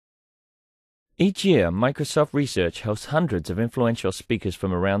Each year, Microsoft Research hosts hundreds of influential speakers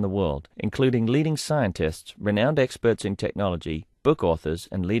from around the world, including leading scientists, renowned experts in technology, book authors,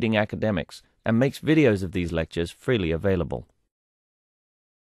 and leading academics, and makes videos of these lectures freely available.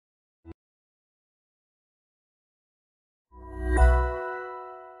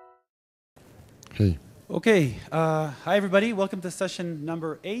 Okay. Hi, everybody. Welcome to session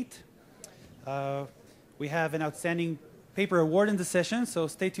number 8. We have an outstanding paper award in the session, so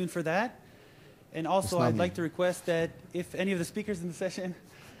stay tuned for that. And also, I'd like to request that if any of the speakers in the session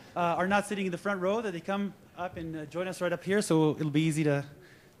are not sitting in the front row, that they come up and join us right up here, so it'll be easy to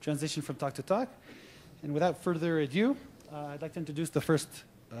transition from talk to talk. And without further ado, I'd like to introduce the first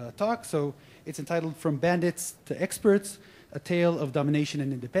talk. So it's entitled From Bandits to Experts, A Tale of Domination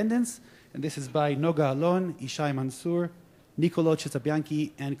and Independence. And this is by Noga Alon, Ishai Mansour, Nicolo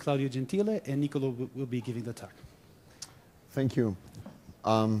Cesabianchi, and Claudio Gentile. And Nicolo will be giving the talk. Thank you.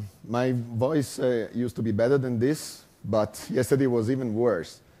 My voice used to be better than this, but yesterday was even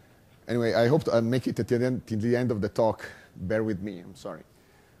worse. Anyway, I hope to make it till the end of the talk. Bear with me, I'm sorry.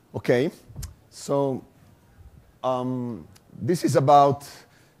 Okay, so this is about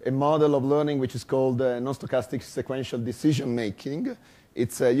a model of learning which is called non-stochastic sequential decision making.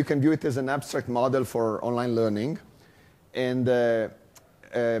 It's, you can view it as an abstract model for online learning. And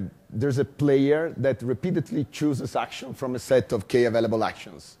there's a player that repeatedly chooses action from a set of k available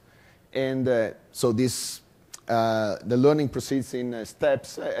actions. And so this, the learning proceeds in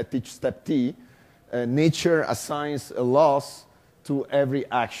steps. At each step t, nature assigns a loss to every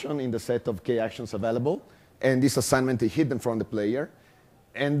action in the set of k actions available. And this assignment is hidden from the player.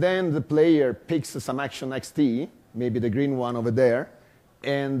 And then the player picks some action xt, maybe the green one over there,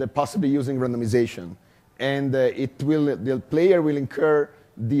 and possibly using randomization. And the player will incur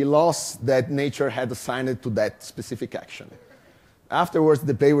the loss that nature had assigned to that specific action. Afterwards,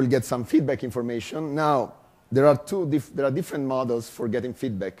 the player will get some feedback information. Now, there are different models for getting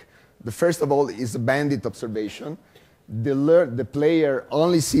feedback. The first of all is a bandit observation. The player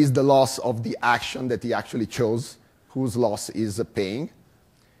only sees the loss of the action that he actually chose, whose loss is paying.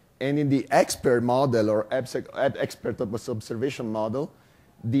 And in the expert model, or expert observation model,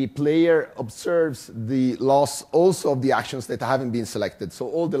 the player observes the loss also of the actions that haven't been selected. So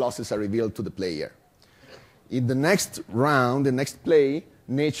all the losses are revealed to the player. In the next round, the next play,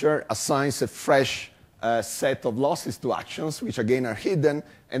 nature assigns a fresh set of losses to actions, which again are hidden,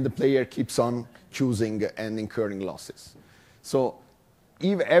 and the player keeps on choosing and incurring losses. So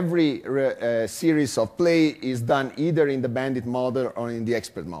if every series of play is done either in the bandit model or in the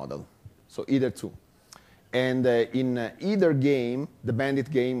expert model. So either two. And in either game, the bandit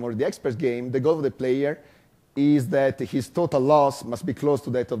game or the expert game, the goal of the player is that his total loss must be close to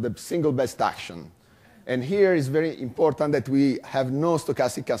that of the single best action. And here is very important that we have no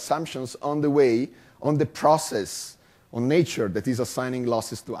stochastic assumptions on the way, on the process, on nature that is assigning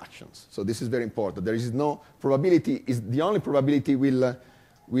losses to actions. So this is very important. There is no probability. The only probability we'll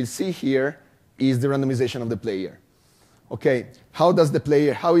see here is the randomization of the player. Okay, how is the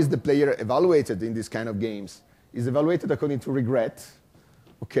player evaluated in this kind of games? Is evaluated according to regret.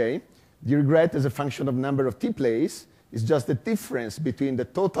 Okay, the regret as a function of number of t plays is just the difference between the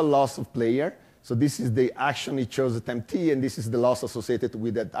total loss of player. So this is the action he chose at time t, and this is the loss associated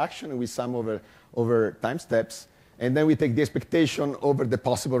with that action, and we sum over time steps. And then we take the expectation over the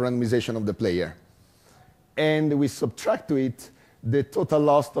possible randomization of the player. And we subtract to it the total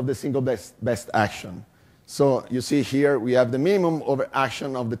loss of the single best action. So you see here we have the minimum over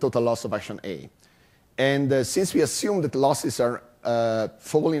action of the total loss of action A. And since we assume that losses are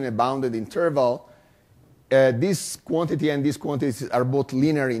fall in a bounded interval, this quantity and these quantities are both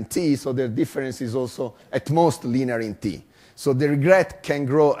linear in t, so their difference is also at most linear in t. So the regret can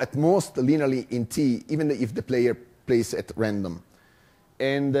grow at most linearly in t, even if the player plays at random.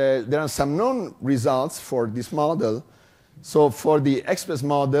 And there are some known results for this model. So for the express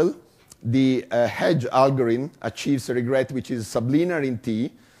model, the hedge algorithm achieves a regret which is sublinear in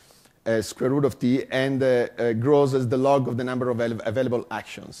t, square root of t, and grows as the log of the number of available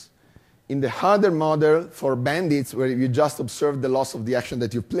actions. In the harder model for bandits, where you just observe the loss of the action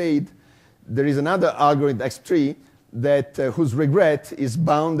that you played, there is another algorithm, x3, that whose regret is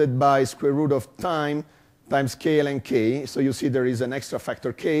bounded by square root of time times k ln k. So you see there is an extra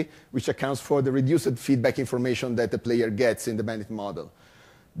factor k, which accounts for the reduced feedback information that the player gets in the bandit model.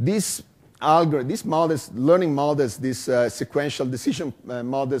 These models, learning models, these sequential decision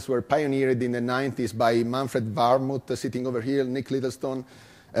models were pioneered in the 90s by Manfred Warmuth, sitting over here, Nick Littlestone,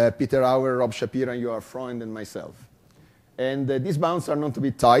 Peter Auer, Rob Shapiro, and Joar Freund, and myself. And these bounds are known to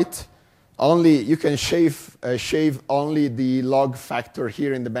be tight. you can shave only the log factor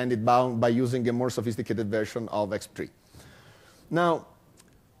here in the bandit bound by using a more sophisticated version of X3. Now,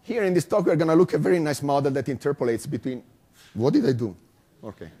 here in this talk, we're going to look at a very nice model that interpolates between, what did I do?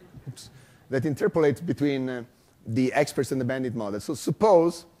 Okay, oops. That interpolates between the experts and the bandit model. So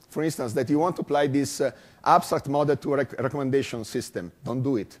suppose, for instance, that you want to apply this abstract model to a recommendation system. Don't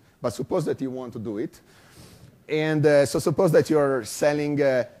do it. But suppose that you want to do it. And so suppose that you're selling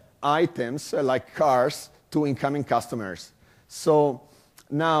items like cars to incoming customers. So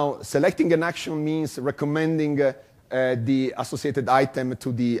now selecting an action means recommending the associated item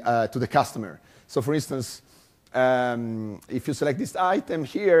to the customer. So for instance, if you select this item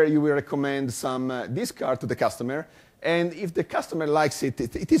here, you will recommend this car to the customer. And if the customer likes it,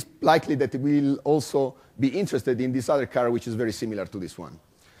 it is likely that it will also be interested in this other car, which is very similar to this one.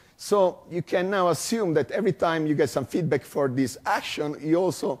 So you can now assume that every time you get some feedback for this action, you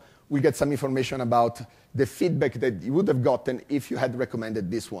also will get some information about the feedback that you would have gotten if you had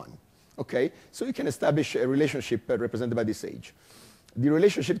recommended this one. Okay? So you can establish a relationship represented by this age. The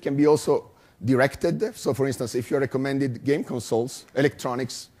relationship can be also directed. So for instance, if you recommended game consoles,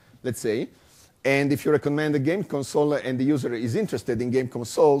 electronics, let's say, and if you recommend a game console and the user is interested in game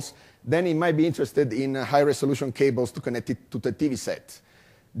consoles, then he might be interested in high-resolution cables to connect it to the TV set.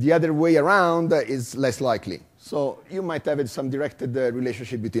 The other way around is less likely. So you might have some directed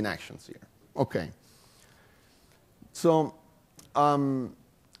relationship between actions here. Okay. So,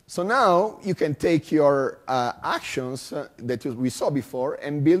 so now you can take your actions that we saw before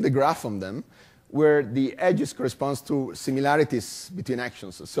and build a graph on them where the edges corresponds to similarities between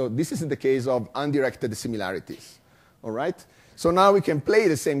actions. So this is in the case of undirected similarities. All right? So now we can play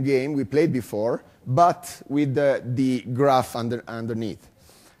the same game we played before, but with the graph underneath.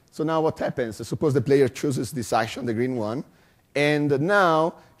 So now what happens? Suppose the player chooses this action, the green one, and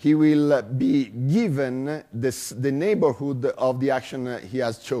now he will be given the neighborhood of the action he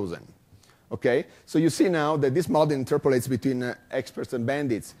has chosen. Okay? So you see now that this model interpolates between experts and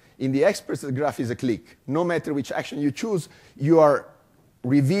bandits. In the experts, the graph is a click. No matter which action you choose, you are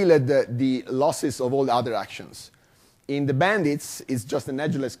revealed the losses of all the other actions. In the bandits, it's just an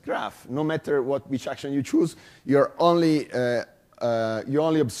edgeless graph. No matter which action you choose, you only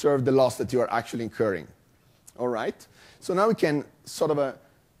observe the loss that you are actually incurring. All right? So now we can sort of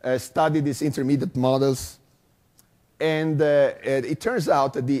study these intermediate models. And it turns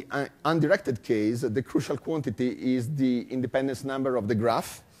out that the undirected case, the crucial quantity is the independence number of the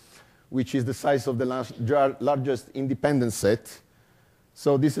graph, which is the size of the largest independent set.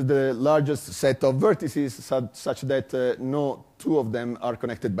 So this is the largest set of vertices such that no two of them are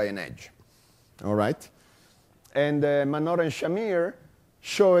connected by an edge. All right? And Mannor and Shamir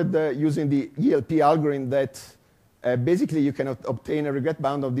showed using the ELP algorithm that basically you can obtain a regret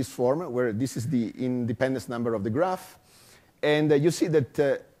bound of this form, where this is the independence number of the graph. And you see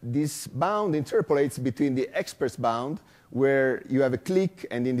that this bound interpolates between the experts bound, where you have a click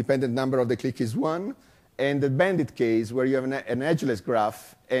and the independent number of the click is 1, and the bandit case, where you have an edgeless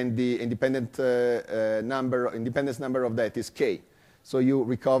graph and the independence number of that is k. So you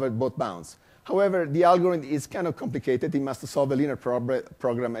recovered both bounds. However, the algorithm is kind of complicated. It must solve a linear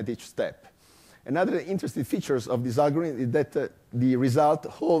program at each step. Another interesting feature of this algorithm is that the result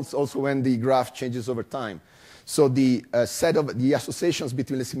holds also when the graph changes over time. So the set of the associations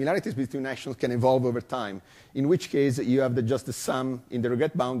between the similarities between actions can evolve over time, in which case you have just the sum. In the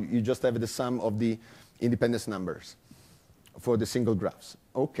regret bound, you just have the sum of the independence numbers for the single graphs.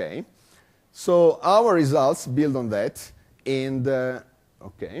 Okay. So our results build on that. And,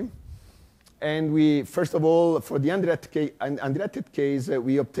 okay. And we, first of all, for the undirected case,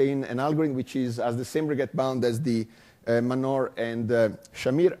 we obtain an algorithm which has the same regret bound as the Mannor and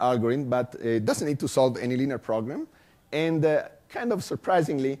Shamir algorithm, but it doesn't need to solve any linear program. And kind of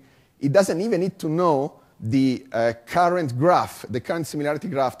surprisingly, it doesn't even need to know the current graph, the current similarity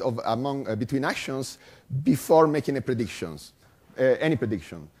graph between actions before making any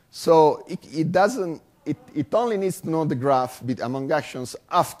prediction. So it only needs to know the graph among actions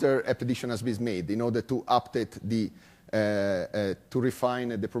after a prediction has been made in order to update to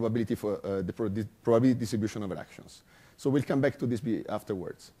refine the probability for the probability distribution of actions. So we'll come back to this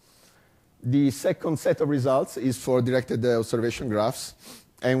afterwards. The second set of results is for directed observation graphs,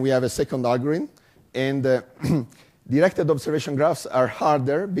 and we have a second algorithm. And directed observation graphs are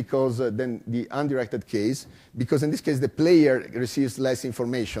harder than the undirected case, because in this case the player receives less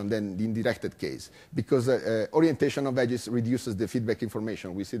information than the indirected case, because orientation of edges reduces the feedback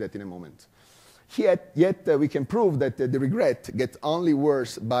information. We'll see that in a moment. Yet we can prove that the regret gets only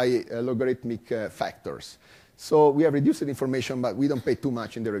worse by logarithmic factors. So we have reduced the information, but we don't pay too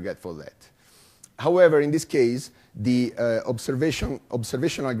much in the regret for that. However, in this case, the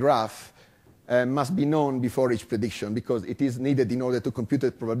observational graph must be known before each prediction because it is needed in order to compute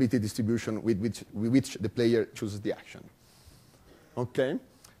the probability distribution with which the player chooses the action. Okay?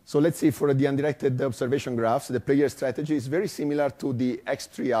 So let's see, for the undirected observation graphs, the player strategy is very similar to the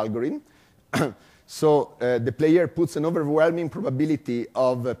X3 algorithm. So the player puts an overwhelming probability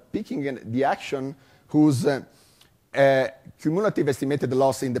of picking the action whose cumulative estimated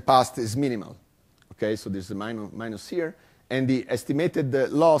loss in the past is minimal. Okay, so there's a minus here. And the estimated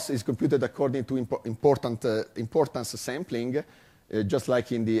loss is computed according to importance sampling, just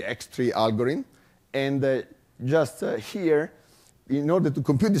like in the X3 algorithm. And just here, in order to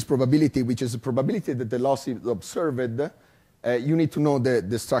compute this probability, which is the probability that the loss is observed, you need to know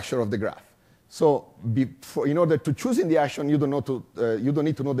the structure of the graph. So in order to choose in the action, you don't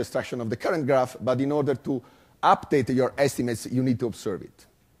need to know the structure of the current graph, but in order to update your estimates, you need to observe it.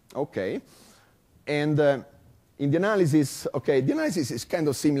 Okay. And in the analysis, okay, the analysis is kind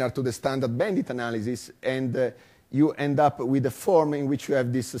of similar to the standard bandit analysis, and you end up with a form in which you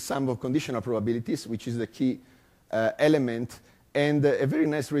have this sum of conditional probabilities, which is the key element, and a very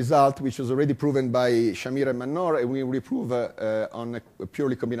nice result, which was already proven by Shamir and Mannor, and we will prove on a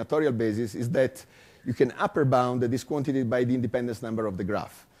purely combinatorial basis, is that you can upper bound this quantity by the independence number of the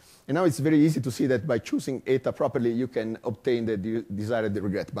graph. And now it's very easy to see that by choosing eta properly, you can obtain the desired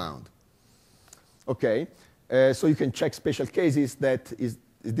regret bound. Okay, so you can check special cases that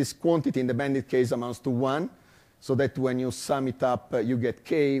this quantity in the bandit case amounts to 1, so that when you sum it up, you get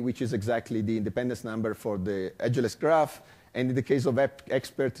k, which is exactly the independence number for the edgeless graph. And in the case of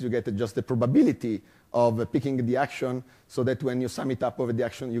experts, you get just the probability of picking the action, so that when you sum it up over the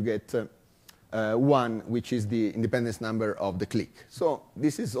action, you get 1, which is the independence number of the click. So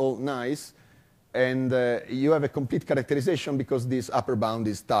this is all nice. And you have a complete characterization because this upper bound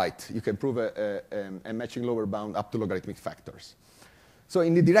is tight. You can prove a matching lower bound up to logarithmic factors. So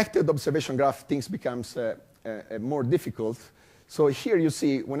in the directed observation graph, things becomes more difficult. So here you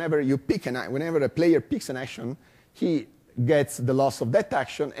see, whenever a player picks an action, he gets the loss of that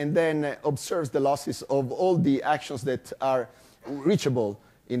action and then observes the losses of all the actions that are reachable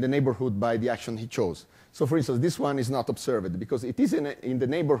in the neighborhood by the action he chose. So for instance, this one is not observed because it is in the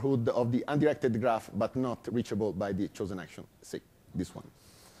neighborhood of the undirected graph, but not reachable by the chosen action. See, this one.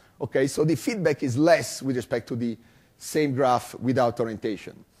 Okay, so the feedback is less with respect to the same graph without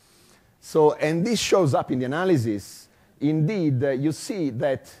orientation. So, and this shows up in the analysis. Indeed, you see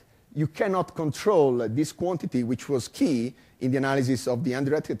that you cannot control this quantity, which was key in the analysis of the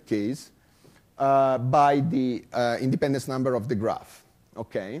undirected case, by the independence number of the graph.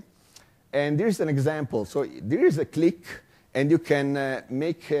 Okay? And there's an example. So there is a click, and you can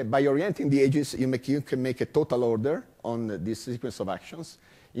make, by orienting the edges, you can make a total order on this sequence of actions.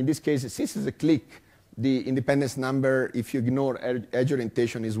 In this case, since it's a click, the independence number, if you ignore edge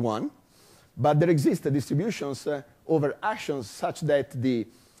orientation, is 1. But there exist distributions over actions such that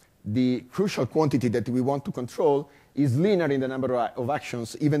the crucial quantity that we want to control is linear in the number of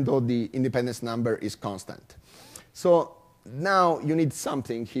actions, even though the independence number is constant. So now you need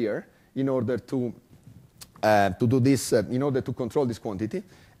something here in order to do this, in order to control this quantity.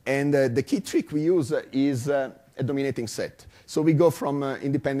 And the key trick we use is a dominating set. So we go from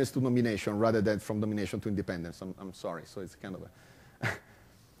independence to domination rather than from domination to independence. I'm sorry, so it's kind of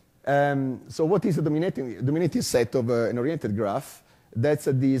a... so what is a dominating set of an oriented graph? That's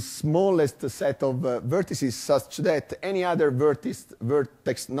the smallest set of vertices such that any other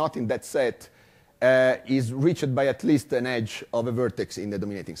vertex not in that set is reached by at least an edge of a vertex in the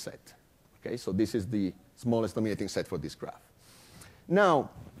dominating set. Okay, so this is the smallest dominating set for this graph.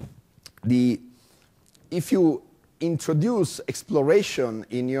 Now, if you introduce exploration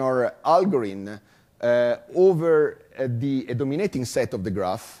in your algorithm over a dominating set of the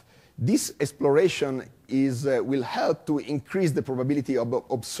graph, this exploration will help to increase the probability of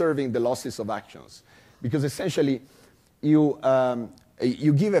observing the losses of actions. Because essentially, you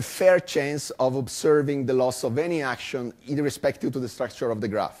give a fair chance of observing the loss of any action irrespective to the structure of the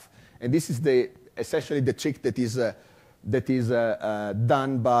graph. And this is essentially the trick that is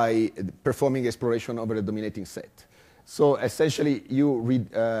done by performing exploration over a dominating set. So essentially,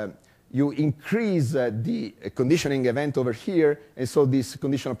 you increase the conditioning event over here, and so this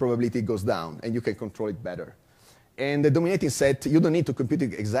conditional probability goes down, and you can control it better. And the dominating set, you don't need to compute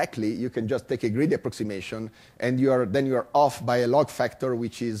it exactly. You can just take a greedy approximation, and then you are off by a log factor,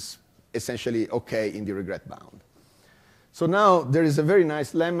 which is essentially OK in the regret bound. So now there is a very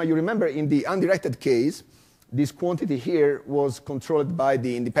nice lemma. You remember in the undirected case, this quantity here was controlled by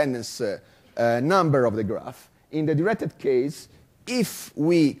the independence number of the graph. in the directed case, if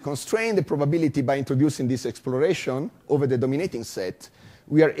we constrain the probability by introducing this exploration over the dominating set,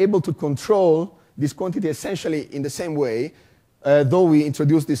 we are able to control this quantity essentially in the same way, though we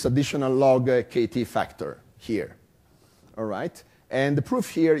introduce this additional log KT factor here. All right? And the proof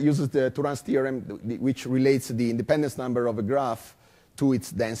here uses the Turan's theorem, which relates the independence number of a graph to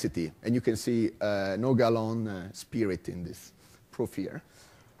its density. And you can see no gallon spirit in this proof here.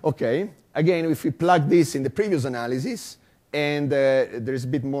 OK. Again, if we plug this in the previous analysis, and there's a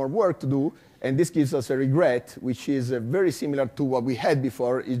bit more work to do, and this gives us a regret, which is very similar to what we had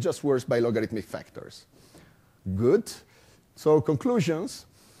before. It's just worse by logarithmic factors. Good. So conclusions.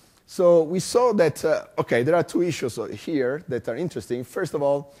 So we saw that, OK, there are two issues here that are interesting. First of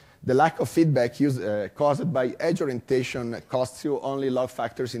all, the lack of feedback caused by edge orientation costs you only log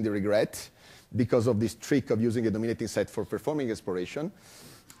factors in the regret because of this trick of using a dominating set for performing exploration.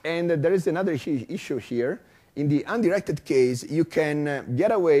 And there is another issue here. In the undirected case, you can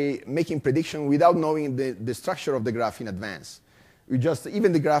get away making prediction without knowing the structure of the graph in advance. You just,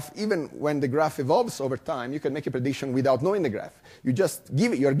 even when the graph evolves over time, you can make a prediction without knowing the graph.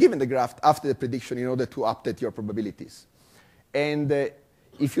 You're given the graph after the prediction in order to update your probabilities. And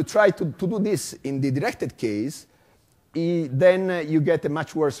if you try to do this in the directed case, then you get a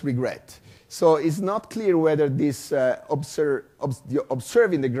much worse regret. So it's not clear whether this observing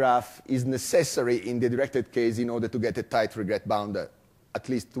the graph is necessary in the directed case in order to get a tight regret bound, at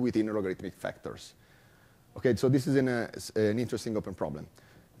least within logarithmic factors. OK, so this is an interesting open problem.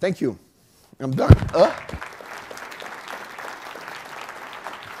 Thank you. I'm done.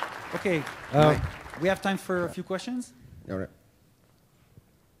 OK, we have time for a few questions. All right.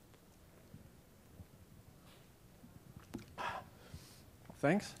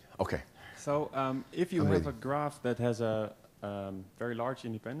 Thanks. OK. So if you have a graph that has a very large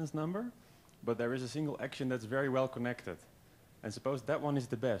independence number, but there is a single action that's very well connected, and suppose that one is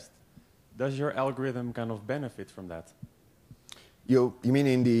the best, does your algorithm kind of benefit from that? You mean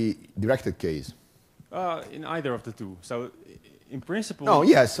in the directed case? In either of the two. So in principle... Oh,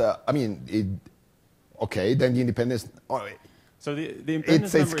 yes. I mean, OK, then the independence... So the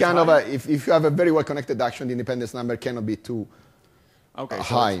independence number it's kind is of a... If you have a very well-connected action, the independence number cannot be too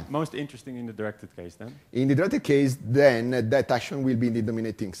high. So it's most interesting in the directed case, then? In the directed case, then that action will be in the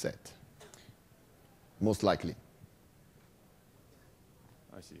dominating set, most likely.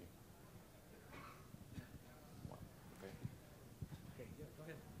 I see.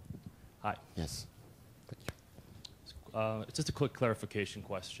 Hi. Yes. It's just a quick clarification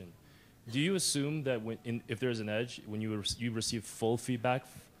question. Do you assume that if there's an edge, when you receive full feedback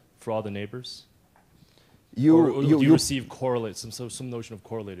for all the neighbors? Or do you receive some notion of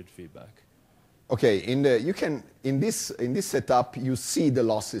correlated feedback? OK, in this setup, you see the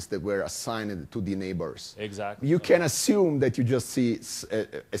losses that were assigned to the neighbors. Exactly. You can assume that you just see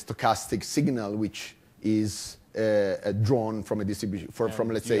a stochastic signal which is drawn from a distribution from,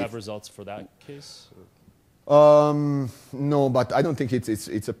 let's say. Do you have results for that case? No, but I don't think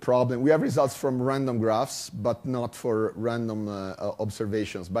it's a problem. We have results from random graphs, but not for random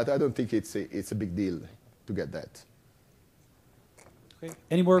observations. But I don't think it's a big deal to get that. Okay.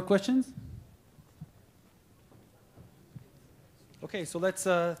 Any more questions? OK, so let's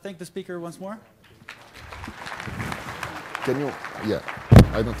thank the speaker once more. Can you? Yeah,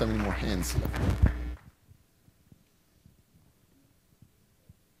 I don't have any more hands left.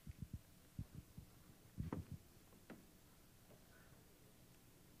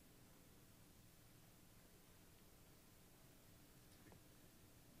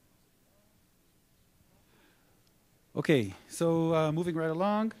 OK, so moving right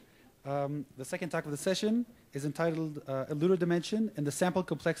along, the second talk of the session is entitled Eluder Dimension and the Sample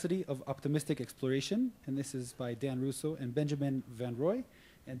Complexity of Optimistic Exploration. And this is by Dan Russo and Benjamin Van Roy.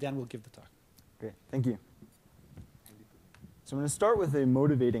 And Dan will give the talk. Great, thank you. So I'm going to start with a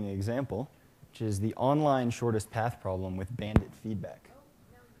motivating example, which is the online shortest path problem with bandit feedback.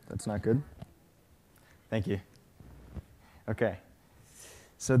 That's not good? Thank you. OK.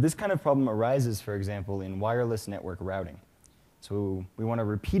 So this kind of problem arises, for example, in wireless network routing. So we want to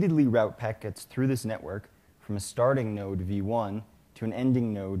repeatedly route packets through this network from a starting node v1 to an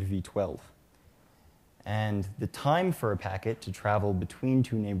ending node v12. And the time for a packet to travel between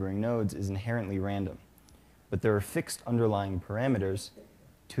two neighboring nodes is inherently random. But there are fixed underlying parameters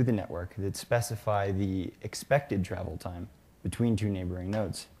to the network that specify the expected travel time between two neighboring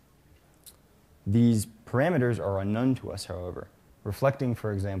nodes. These parameters are unknown to us, however, reflecting,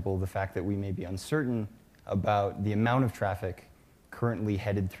 for example, the fact that we may be uncertain about the amount of traffic currently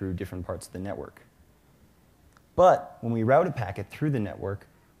headed through different parts of the network. But when we route a packet through the network,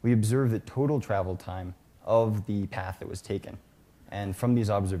 we observe that total travel time of the path that was taken. And from these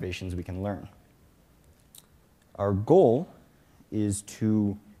observations, we can learn. Our goal is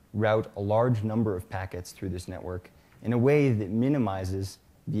to route a large number of packets through this network in a way that minimizes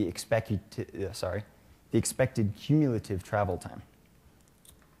the expected cumulative travel time.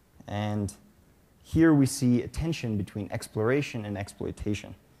 And here we see a tension between exploration and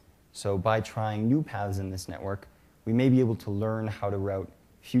exploitation. So by trying new paths in this network, we may be able to learn how to route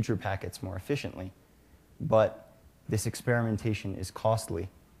future packets more efficiently. But this experimentation is costly,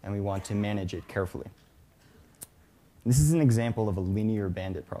 and we want to manage it carefully. This is an example of a linear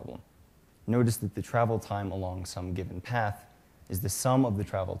bandit problem. Notice that the travel time along some given path is the sum of the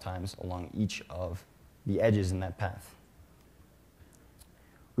travel times along each of the edges in that path.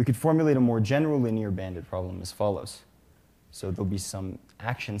 We could formulate a more general linear bandit problem as follows. So there'll be some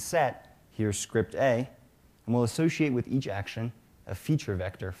action set, here script A, and we'll associate with each action a feature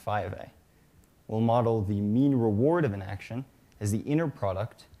vector phi of A. We'll model the mean reward of an action as the inner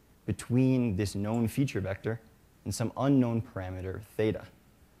product between this known feature vector and some unknown parameter theta.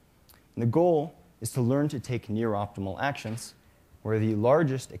 And the goal is to learn to take near-optimal actions where the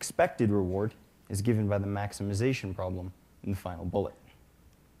largest expected reward is given by the maximization problem in the final bullet.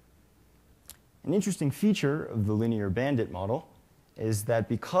 An interesting feature of the linear bandit model is that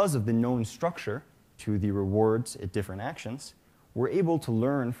because of the known structure to the rewards at different actions, we're able to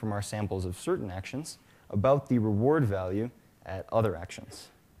learn from our samples of certain actions about the reward value at other actions.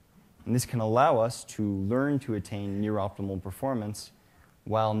 And this can allow us to learn to attain near-optimal performance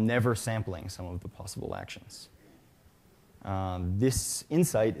while never sampling some of the possible actions. This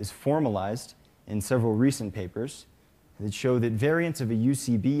insight is formalized in several recent papers that show that variants of a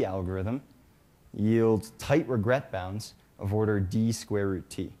UCB algorithm yield tight regret bounds of order d square root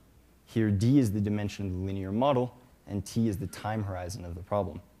t. Here, d is the dimension of the linear model, and t is the time horizon of the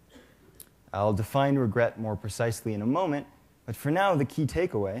problem. I'll define regret more precisely in a moment, but for now, the key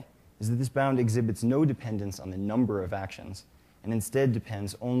takeaway is that this bound exhibits no dependence on the number of actions, and instead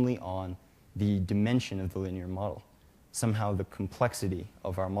depends only on the dimension of the linear model, somehow the complexity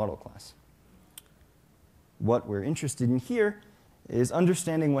of our model class. What we're interested in here is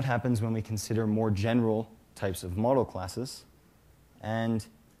understanding what happens when we consider more general types of model classes, and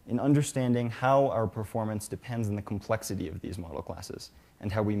in understanding how our performance depends on the complexity of these model classes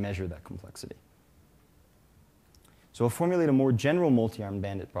and how we measure that complexity. So I'll formulate a more general multi-armed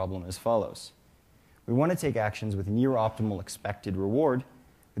bandit problem as follows. We want to take actions with near-optimal expected reward.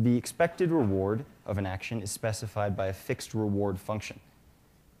 The expected reward of an action is specified by a fixed reward function.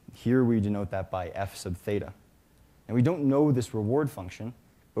 Here we denote that by f sub theta. And we don't know this reward function,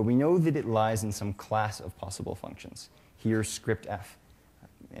 but we know that it lies in some class of possible functions. Here, script f,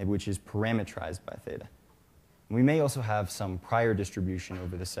 which is parametrized by theta. And we may also have some prior distribution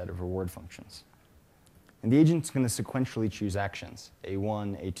over the set of reward functions. And the agent's going to sequentially choose actions,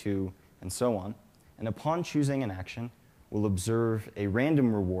 A1, A2, and so on. And upon choosing an action, we'll observe a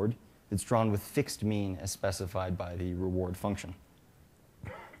random reward that's drawn with fixed mean as specified by the reward function.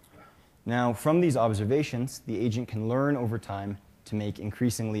 Now, from these observations, the agent can learn over time to make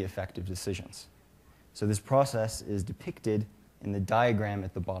increasingly effective decisions. So this process is depicted in the diagram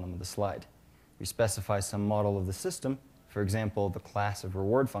at the bottom of the slide. We specify some model of the system, for example, the class of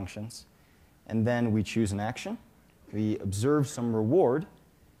reward functions, and then we choose an action, we observe some reward,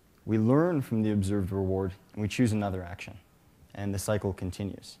 we learn from the observed reward, and we choose another action. And the cycle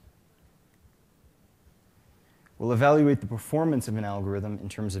continues. We'll evaluate the performance of an algorithm in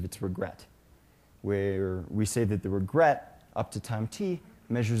terms of its regret, where we say that the regret up to time t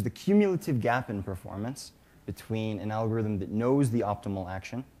measures the cumulative gap in performance between an algorithm that knows the optimal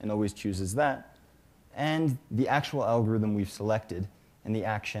action and always chooses that, and the actual algorithm we've selected and the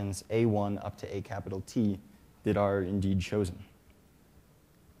actions A1 up to A capital T that are indeed chosen.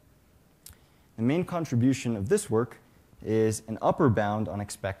 The main contribution of this work is an upper bound on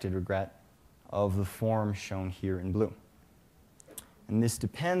expected regret of the form shown here in blue. And this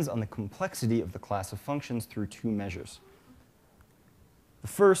depends on the complexity of the class of functions through two measures. The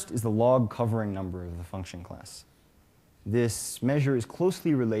first is the log covering number of the function class. This measure is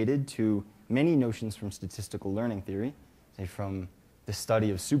closely related to many notions from statistical learning theory, say from the study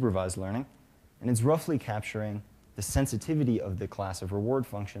of supervised learning, and it's roughly capturing the sensitivity of the class of reward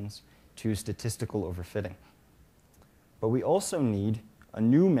functions to statistical overfitting. But we also need a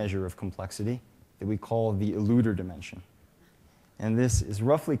new measure of complexity that we call the Eluder Dimension. And this is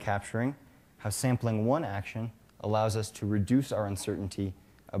roughly capturing how sampling one action allows us to reduce our uncertainty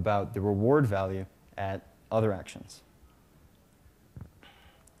about the reward value at other actions.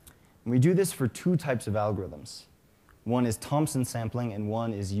 And we do this for two types of algorithms. One is Thompson sampling, and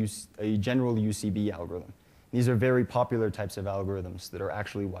one is a general UCB algorithm. These are very popular types of algorithms that are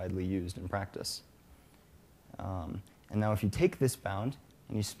actually widely used in practice. And now if you take this bound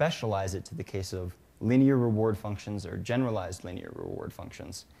and you specialize it to the case of linear reward functions or generalized linear reward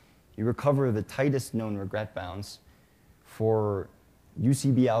functions, you recover the tightest known regret bounds for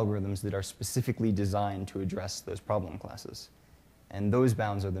UCB algorithms that are specifically designed to address those problem classes. And those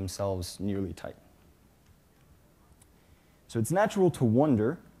bounds are themselves nearly tight. So it's natural to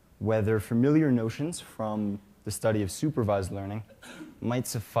wonder whether familiar notions from the study of supervised learning might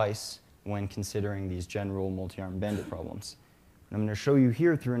suffice when considering these general multi-armed bandit problems. What I'm going to show you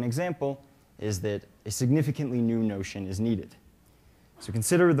here through an example is that a significantly new notion is needed. So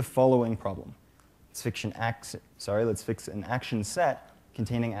consider the following problem. Let's fix an action set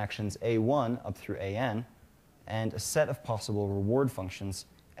containing actions A1 up through AN and a set of possible reward functions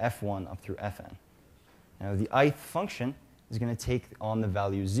F1 up through Fn. Now the ith function is going to take on the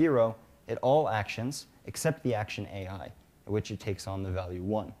value 0 at all actions except the action AI, at which it takes on the value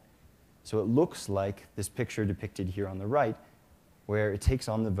 1. So it looks like this picture depicted here on the right, where it takes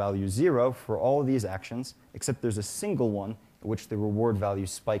on the value 0 for all of these actions, except there's a single one at which the reward value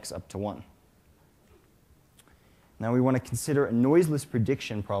spikes up to 1. Now we want to consider a noiseless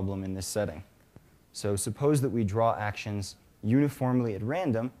prediction problem in this setting. So suppose that we draw actions uniformly at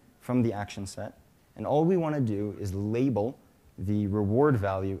random from the action set, and all we want to do is label the reward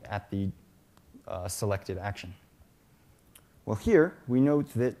value at the selected action. Well, here we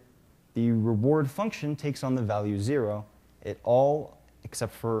note that the reward function takes on the value 0 at all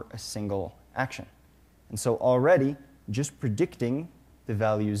except for a single action. And so already, just predicting the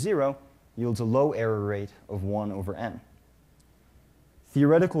value 0 yields a low error rate of 1 over n.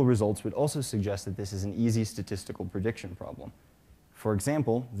 Theoretical results would also suggest that this is an easy statistical prediction problem. For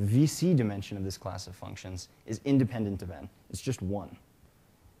example, the VC dimension of this class of functions is independent of n. It's just 1.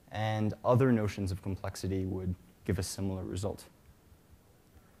 And other notions of complexity would give a similar result.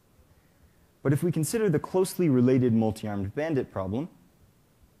 But if we consider the closely related multi-armed bandit problem,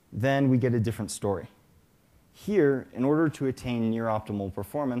 then we get a different story. Here, in order to attain near optimal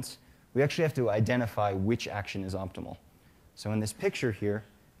performance, we actually have to identify which action is optimal. So in this picture here,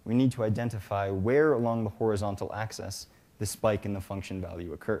 we need to identify where along the horizontal axis the spike in the function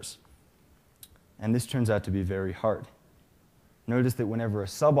value occurs. And this turns out to be very hard. Notice that whenever a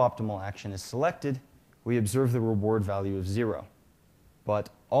suboptimal action is selected, we observe the reward value of 0. But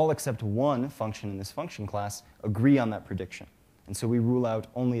all except one function in this function class agree on that prediction. And so we rule out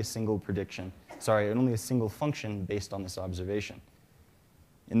only a single function based on this observation.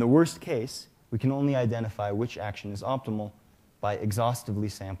 In the worst case, we can only identify which action is optimal by exhaustively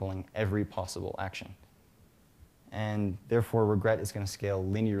sampling every possible action. And therefore, regret is going to scale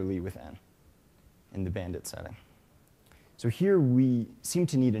linearly with n in the bandit setting. So here we seem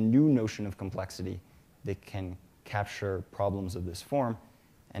to need a new notion of complexity that can capture problems of this form,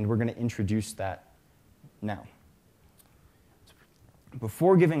 and we're going to introduce that now.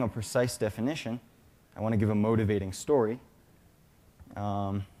 Before giving a precise definition, I want to give a motivating story.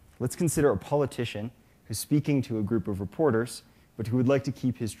 Let's consider a politician who's speaking to a group of reporters, but who would like to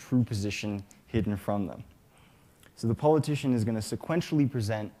keep his true position hidden from them. So the politician is going to sequentially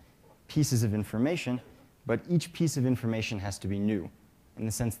present pieces of information, but each piece of information has to be new, in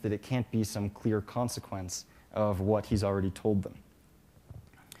the sense that it can't be some clear consequence of what he's already told them.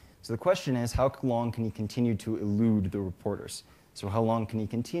 So the question is, how long can he continue to elude the reporters? So how long can he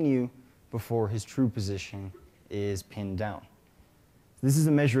continue before his true position is pinned down? This is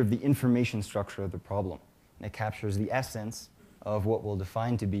a measure of the information structure of the problem, and it captures the essence of what we'll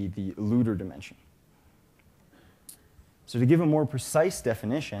define to be the Eluder dimension. So to give a more precise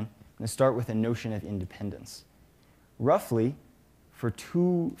definition, I'm going to start with a notion of independence. Roughly,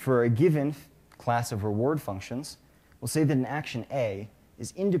 for a given class of reward functions, we'll say that an action A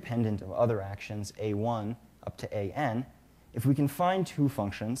is independent of other actions A1 up to AN if we can find two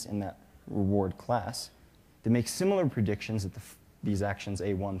functions in that reward class that make similar predictions at these actions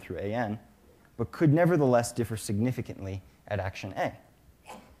A1 through AN, but could nevertheless differ significantly at action A.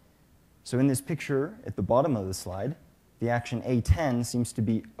 So in this picture at the bottom of the slide, the action A10 seems to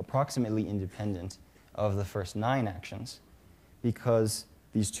be approximately independent of the first 9 actions, because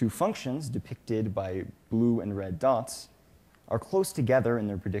these two functions, depicted by blue and red dots, are close together in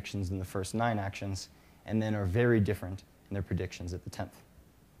their predictions in the first 9 actions, and then are very different in their predictions at the 10th.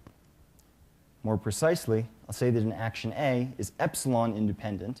 More precisely, I'll say that an action A is epsilon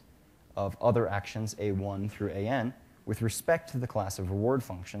independent of other actions A1 through AN with respect to the class of reward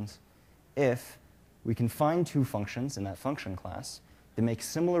functions if we can find two functions in that function class that make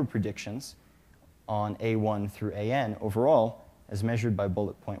similar predictions on A1 through AN overall, as measured by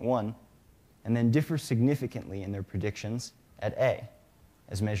bullet point 1, and then differ significantly in their predictions at A,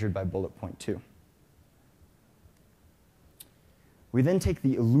 as measured by bullet point 2. We then take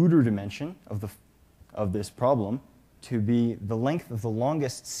the Eluder dimension of this problem to be the length of the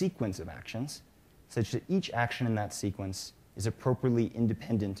longest sequence of actions, such that each action in that sequence is appropriately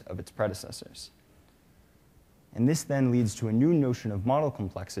independent of its predecessors. And this then leads to a new notion of model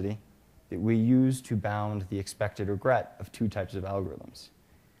complexity that we use to bound the expected regret of two types of algorithms.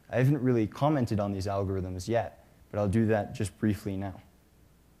 I haven't really commented on these algorithms yet, but I'll do that just briefly now.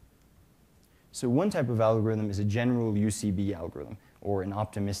 So one type of algorithm is a general UCB algorithm, or an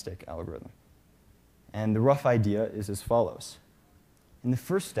optimistic algorithm. And the rough idea is as follows. In the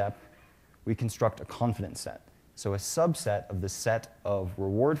first step, we construct a confidence set, so a subset of the set of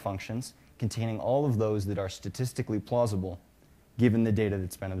reward functions containing all of those that are statistically plausible given the data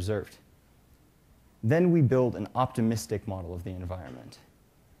that's been observed. Then we build an optimistic model of the environment,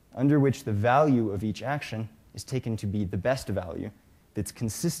 under which the value of each action is taken to be the best value that's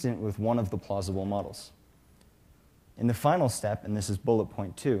consistent with one of the plausible models. In the final step, and this is bullet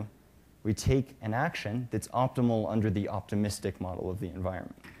point 2, we take an action that's optimal under the optimistic model of the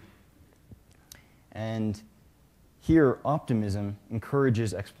environment. And here, optimism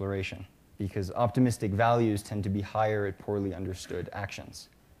encourages exploration, because optimistic values tend to be higher at poorly understood actions.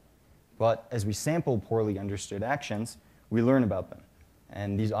 But as we sample poorly understood actions, we learn about them,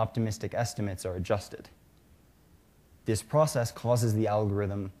 and these optimistic estimates are adjusted. This process causes the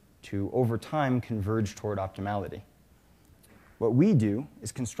algorithm to, over time, converge toward optimality. What we do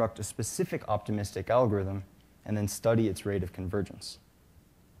is construct a specific optimistic algorithm and then study its rate of convergence.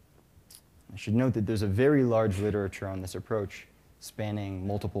 I should note that there's a very large literature on this approach spanning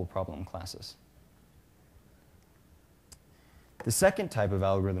multiple problem classes. The second type of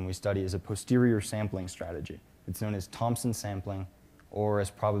algorithm we study is a posterior sampling strategy. It's known as Thompson sampling or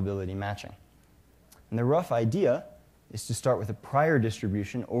as probability matching. And the rough idea is to start with a prior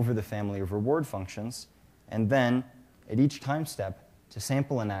distribution over the family of reward functions, and then, at each time step, to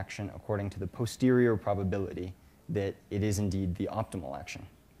sample an action according to the posterior probability that it is indeed the optimal action.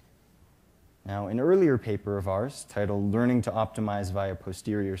 Now, an earlier paper of ours, titled Learning to Optimize via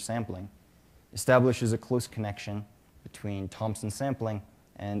Posterior Sampling, establishes a close connection between Thompson sampling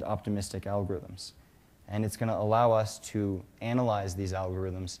and optimistic algorithms. And it's going to allow us to analyze these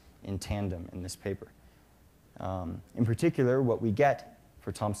algorithms in tandem in this paper. In particular, what we get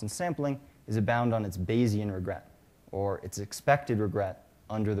for Thompson sampling is a bound on its Bayesian regret, or its expected regret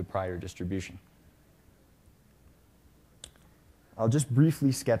under the prior distribution. I'll just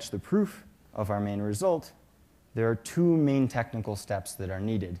briefly sketch the proof of our main result. There are two main technical steps that are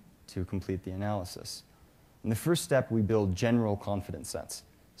needed to complete the analysis. In the first step, we build general confidence sets,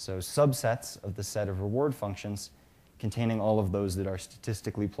 so subsets of the set of reward functions containing all of those that are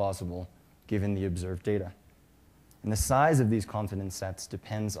statistically plausible given the observed data. And the size of these confidence sets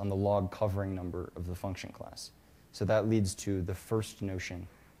depends on the log covering number of the function class. So that leads to the first notion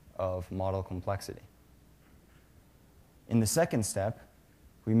of model complexity. In the second step,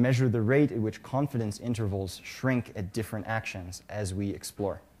 we measure the rate at which confidence intervals shrink at different actions as we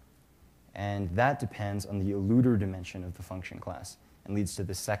explore. And that depends on the Eluder dimension of the function class and leads to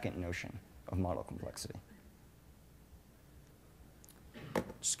the second notion of model complexity.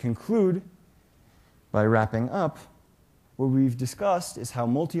 Just conclude by wrapping up. What we've discussed is how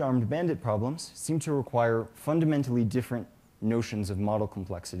multi-armed bandit problems seem to require fundamentally different notions of model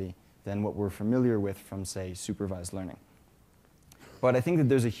complexity than what we're familiar with from, say, supervised learning. But I think that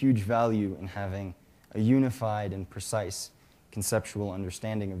there's a huge value in having a unified and precise conceptual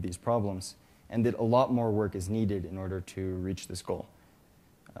understanding of these problems, and that a lot more work is needed in order to reach this goal.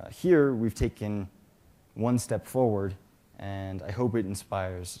 Here, we've taken one step forward, and I hope it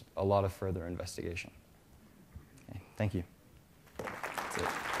inspires a lot of further investigation. Okay, thank you. That's it.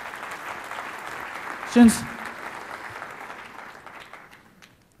 Questions?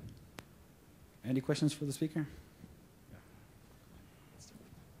 Any questions for the speaker?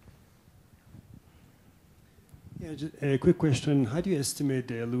 Yeah, just a quick question. How do you estimate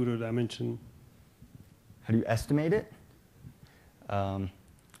the Eluder dimension? How do you estimate it?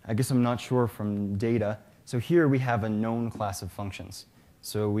 I guess I'm not sure from data. So here we have a known class of functions.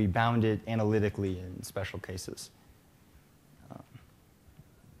 So we bound it analytically in special cases.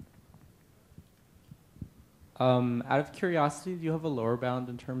 Out of curiosity, do you have a lower bound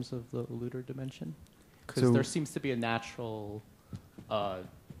in terms of the Eluder dimension? Because there seems to be a natural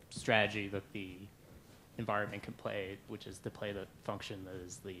strategy that the environment can play, which is to play the function that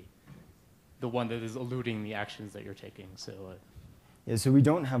is the one that is eluding the actions that you're taking. So, yeah, so we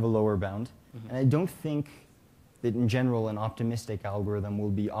don't have a lower bound. And I don't think that in general an optimistic algorithm will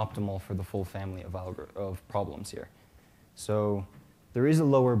be optimal for the full family of problems here. So there is a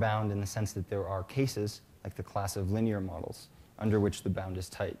lower bound in the sense that there are cases, like the class of linear models, under which the bound is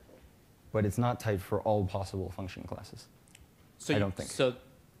tight. But it's not tight for all possible function classes. So I don't think. So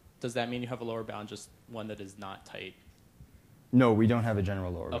does that mean you have a lower bound, just one that is not tight? No, we don't have a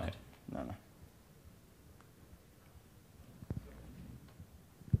general lower bound. No.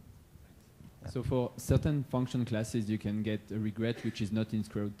 So for certain function classes, you can get a regret which is not in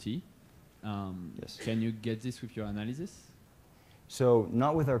square root t. Yes. Can you get this with your analysis? So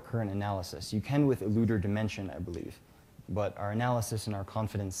not with our current analysis. You can with Eluder Dimension, I believe. But our analysis and our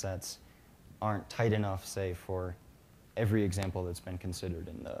confidence sets aren't tight enough, say, for every example that's been considered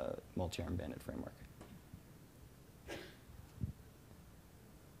in the multi-arm bandit framework.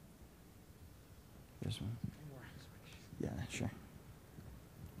 There's one. Yeah, sure.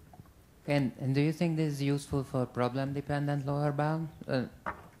 And do you think this is useful for problem-dependent lower bound,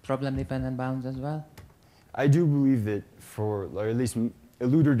 problem-dependent bounds as well? I do believe that for, or at least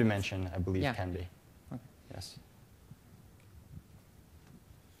Eluder Dimension, I believe can be. Okay. Yes.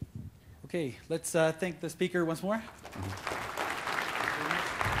 Okay, let's thank the speaker once more.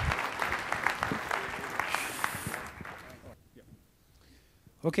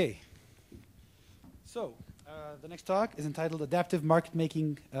 Okay. So, the next talk is entitled Adaptive Market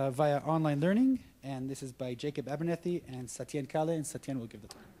Making via Online Learning, and this is by Jacob Abernethy and Satyen Kale, and Satyen will give the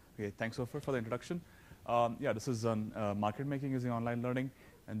talk. Okay, thanks, Ofer, for the introduction. Yeah, this is on market making using online learning,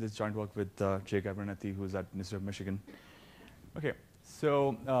 and this joint work with Jake Abernethy, who's at University of Michigan. Okay,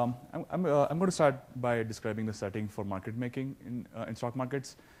 so I'm going to start by describing the setting for market making in stock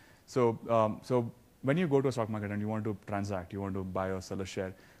markets. So when you go to a stock market and you want to transact, you want to buy or sell a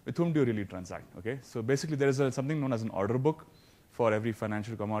share, with whom do you really transact? Okay, so basically there is something known as an order book for every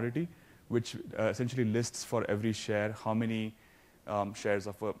financial commodity, which essentially lists for every share how many shares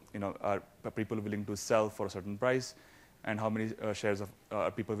of are people willing to sell for a certain price, and how many shares of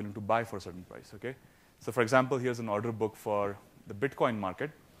are people willing to buy for a certain price. Okay, so for example, here's an order book for the Bitcoin market,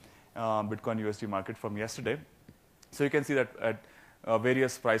 Bitcoin USD market from yesterday. So you can see that at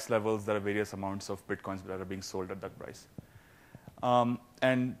various price levels, there are various amounts of Bitcoins that are being sold at that price.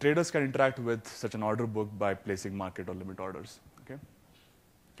 And traders can interact with such an order book by placing market or limit orders. Okay.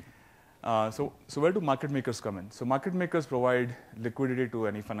 So where do market makers come in? So market makers provide liquidity to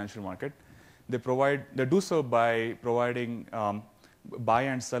any financial market. They do so by providing buy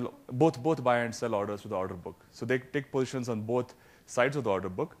and sell, both buy and sell orders to the order book. So they take positions on both sides of the order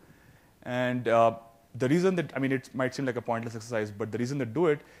book. And the reason that, I mean, it might seem like a pointless exercise, but the reason they do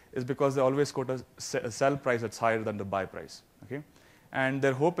it is because they always quote a sell price that's higher than the buy price. Okay? And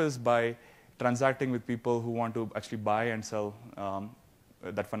their hope is by transacting with people who want to actually buy and sell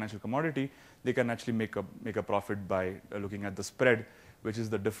that financial commodity, they can actually make a profit by looking at the spread, which is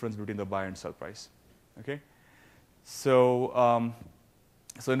the difference between the buy and sell price. Okay? So,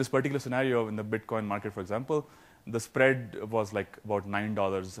 so in this particular scenario, in the Bitcoin market, for example, the spread was like about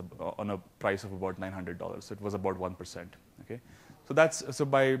 $9 on a price of about $900. So it was about 1%. Okay, so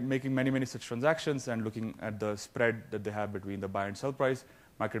by making many such transactions and looking at the spread that they have between the buy and sell price,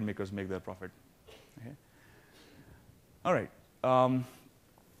 market makers make their profit. Okay. All right.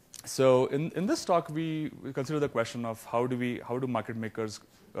 So in this talk, we consider the question of how do market makers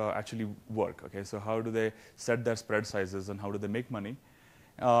actually work? Okay, so how do they set their spread sizes and how do they make money?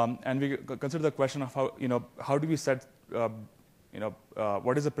 And we consider the question of how do we set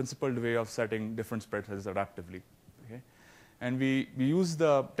what is the principled way of setting different spread sizes adaptively? Okay, and we use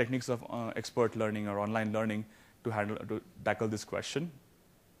the techniques of expert learning or online learning to tackle this question.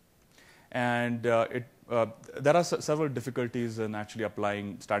 And there are several difficulties in actually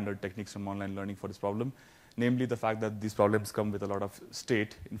applying standard techniques from online learning for this problem, namely the fact that these problems come with a lot of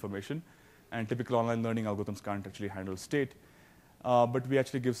state information, and typical online learning algorithms can't actually handle state. But we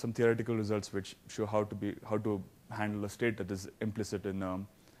actually give some theoretical results which show how to handle a state that is implicit in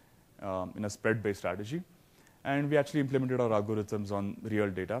a spread-based strategy. And we actually implemented our algorithms on real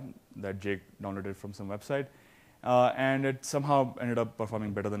data that Jake downloaded from some website. And it somehow ended up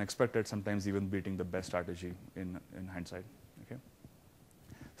performing better than expected, sometimes even beating the best strategy in hindsight. Okay,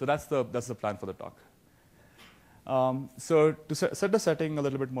 so that's the plan for the talk. So to set the setting a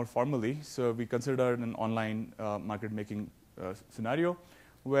little bit more formally, so we considered an online market making scenario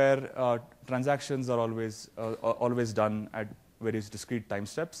where transactions are always done at various discrete time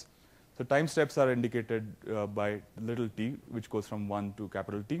steps. So time steps are indicated by little t, which goes from 1 to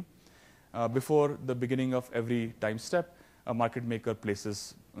capital T. Before the beginning of every time step, a market maker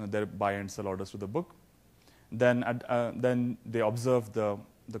places their buy and sell orders to the book. Then they observe the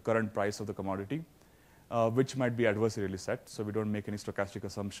the current price of the commodity, which might be adversarially set. So we don't make any stochastic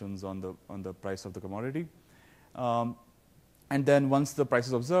assumptions on the price of the commodity. And then once the price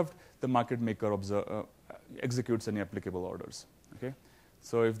is observed, the market maker executes any applicable orders. Okay?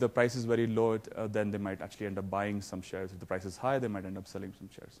 So if the price is very low, then they might actually end up buying some shares. If the price is high, they might end up selling some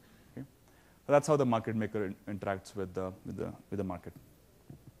shares. Okay? So that's how the market maker interacts with the market.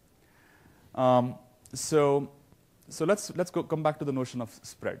 So let's come back to the notion of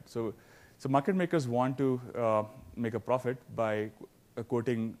spread. So market makers want to make a profit by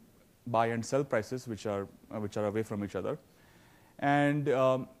quoting buy and sell prices, which are away from each other. And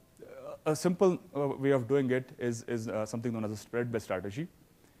a simple way of doing it is something known as a spread-based strategy.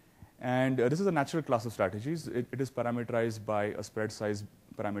 And this is a natural class of strategies. It is parameterized by a spread size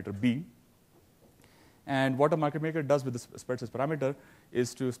parameter B. And what a market maker does with this spread size parameter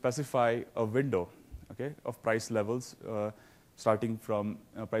is to specify a window, okay, of price levels starting from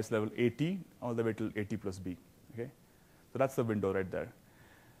price level AT all the way till AT plus B. Okay? So that's the window right there.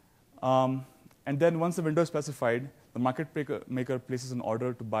 And then once the window is specified, the market maker places an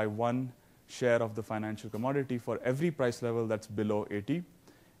order to buy one share of the financial commodity for every price level that's below AT,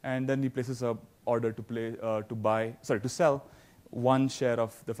 and then he places an order to sell one share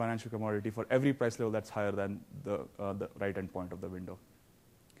of the financial commodity for every price level that's higher than the right-hand point of the window.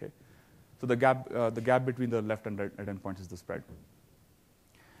 Okay, so the gap between the left and right-hand points is the spread.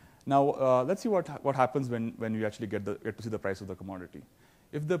 Now let's see what happens when you actually get to see the price of the commodity.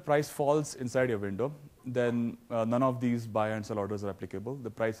 If the price falls inside your window, then none of these buy and sell orders are applicable. The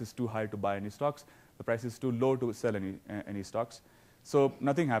price is too high to buy any stocks. The price is too low to sell any stocks. So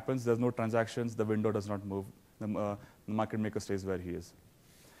nothing happens. There's no transactions. The window does not move. The market maker stays where he is.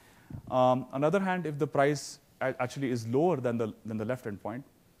 On the other hand, if the price actually is lower than the left-hand point,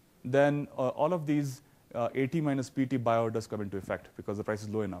 then all of these AT minus PT buy orders come into effect because the price is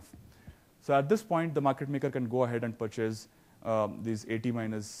low enough. So at this point, the market maker can go ahead and purchase these AT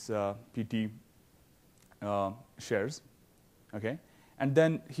minus PT shares, okay, and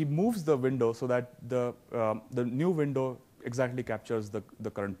then he moves the window so that the new window exactly captures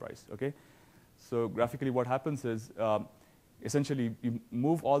the current price. Okay, so graphically, what happens is essentially you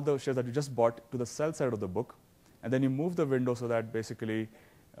move all the shares that you just bought to the sell side of the book, and then you move the window so that basically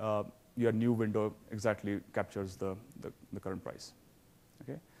your new window exactly captures the current price.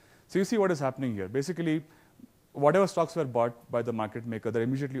 Okay, so you see what is happening here. Basically, whatever stocks were bought by the market maker, they're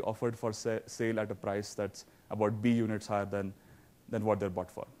immediately offered for sale at a price that's about B units higher than what they're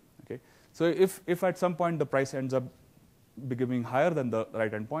bought for. Okay, so if at some point the price ends up becoming higher than the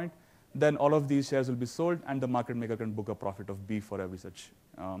right-hand point, then all of these shares will be sold, and the market maker can book a profit of B for every such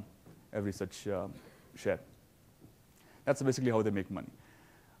share. That's basically how they make money.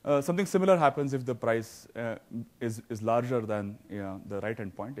 Something similar happens if the price is larger than the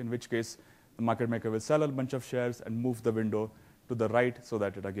right-hand point, in which case the market maker will sell a bunch of shares and move the window to the right so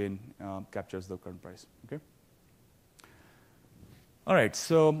that it again captures the current price. Okay. All right.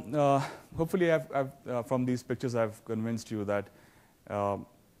 So hopefully, from these pictures, I've convinced you that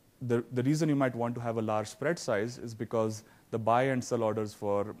the reason you might want to have a large spread size is because the buy and sell orders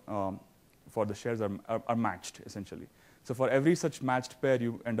for the shares are matched essentially. So for every such matched pair,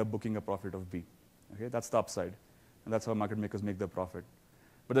 you end up booking a profit of B. Okay, that's the upside, and that's how market makers make their profit.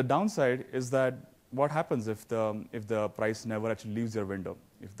 But the downside is that what happens if the price never actually leaves your window?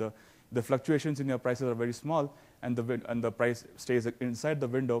 If the fluctuations in your prices are very small and the price stays inside the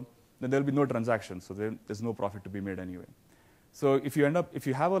window, then there will be no transactions. So there's no profit to be made anyway. So if you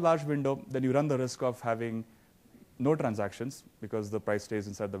have a large window, then you run the risk of having no transactions because the price stays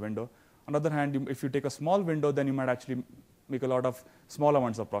inside the window. On the other hand, if you take a small window, then you might actually make a lot of small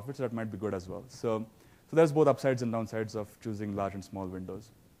amounts of profits. So that might be good as well. So there's both upsides and downsides of choosing large and small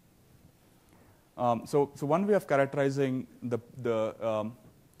windows. So one way of characterizing the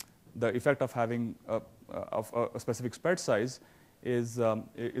effect of having a specific spread size is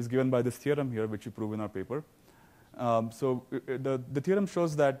given by this theorem here, which we prove in our paper. So the theorem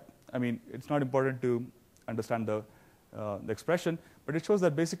shows that, I mean, it's not important to understand the expression, but it shows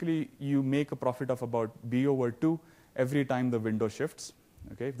that basically you make a profit of about B over 2 every time the window shifts.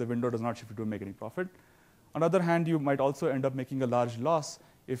 Okay, if the window does not shift, you don't make any profit. On the other hand, you might also end up making a large loss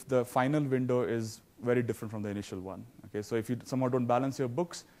if the final window is very different from the initial one. Okay, so if you somehow don't balance your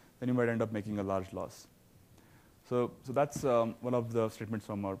books, then you might end up making a large loss. So that's one of the statements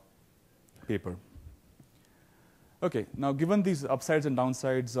from our paper. Okay, now given these upsides and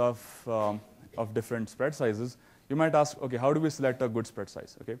downsides of different spread sizes, you might ask, okay, how do we select a good spread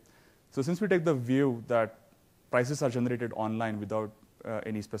size? Okay, so since we take the view that prices are generated online without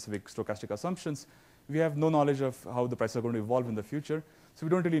any specific stochastic assumptions, we have no knowledge of how the prices are going to evolve in the future. So we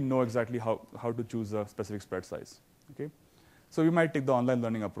don't really know exactly how to choose a specific spread size. Okay? So we might take the online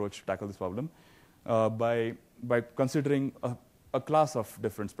learning approach to tackle this problem by considering a class of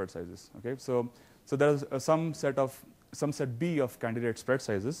different spread sizes. Okay? So there is some set B of candidate spread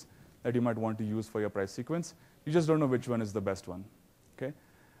sizes that you might want to use for your price sequence. You just don't know which one is the best one. Okay?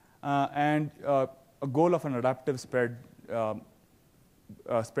 And a goal of an adaptive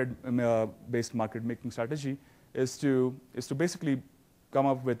spread-based market making strategy is to basically come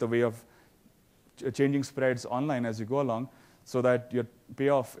up with a way of changing spreads online as you go along, so that your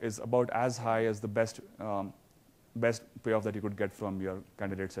payoff is about as high as the best payoff that you could get from your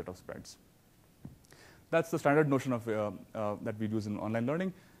candidate set of spreads. That's the standard notion of that we use in online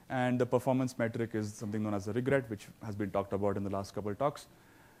learning. And the performance metric is something known as the regret, which has been talked about in the last couple of talks.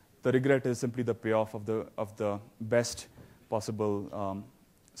 The regret is simply the payoff of the best possible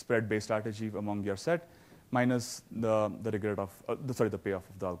spread-based strategy among your set, minus the regret of the payoff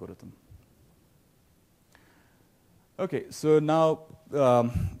of the algorithm. Okay, so now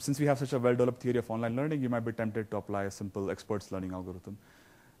since we have such a well-developed theory of online learning, you might be tempted to apply a simple experts learning algorithm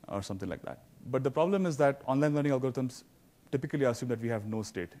or something like that. But the problem is that online learning algorithms typically assume that we have no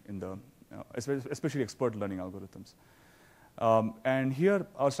state in the, especially expert learning algorithms. And here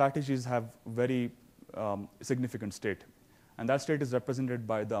our strategies have very significant state. And that state is represented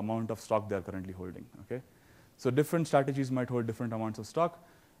by the amount of stock they are currently holding. Okay? So different strategies might hold different amounts of stock,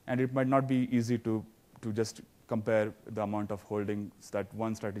 and it might not be easy to just compare the amount of holdings that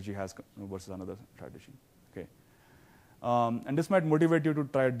one strategy has versus another strategy. Okay? And this might motivate you to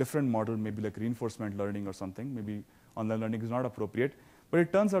try a different model, maybe like reinforcement learning or something. Maybe online learning is not appropriate. But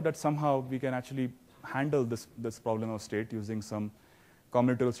it turns out that somehow we can actually handle this problem of state using some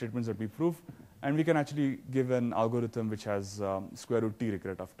combinatorial statements that we prove. And we can actually give an algorithm which has square root t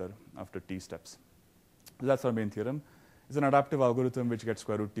regret after t steps. So that's our main theorem. It's an adaptive algorithm which gets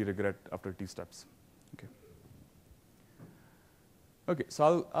square root t regret after t steps. Okay. Okay,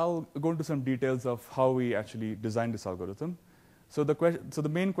 so I'll go into some details of how we actually designed this algorithm. So the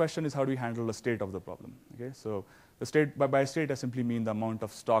main question is, how do we handle the state of the problem? Okay, so the state, by state I simply mean the amount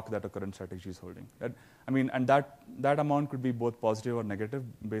of stock that a current strategy is holding. And that amount could be both positive or negative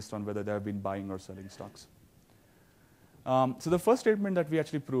based on whether they have been buying or selling stocks. So the first statement that we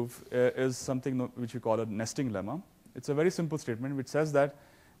actually prove is something which we call a nesting lemma. It's a very simple statement which says that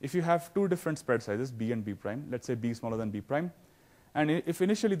if you have two different spread sizes, b and b prime, let's say b smaller than b prime, and if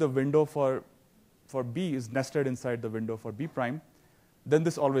initially the window for b is nested inside the window for b prime, then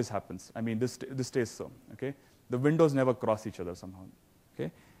this always happens. I mean, this stays so. Okay, the windows never cross each other somehow.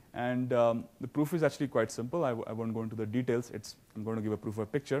 Okay, and the proof is actually quite simple. I won't go into the details. I'm going to give a proof of a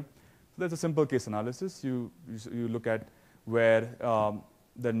picture. So there's a simple case analysis. You look at where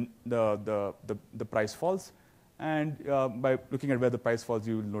the price falls, and by looking at where the price falls,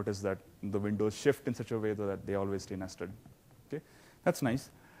 you will notice that the windows shift in such a way that they always stay nested. Okay, that's nice.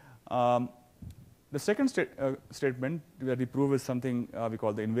 The second statement that we prove is something we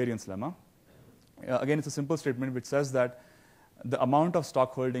call the invariance lemma. Again, it's a simple statement which says that the amount of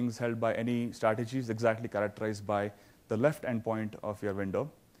stock holdings held by any strategy is exactly characterized by the left endpoint of your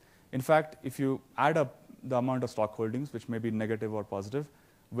window. In fact, if you add up the amount of stock holdings, which may be negative or positive,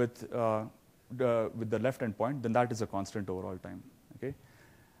 with the left endpoint, then that is a constant over all time. Okay.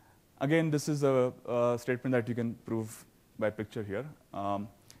 Again, this is a statement that you can prove by picture here.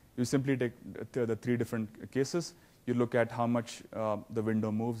 You simply take the three different cases. You look at how much the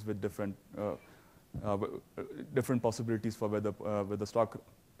window moves with different possibilities for where the stock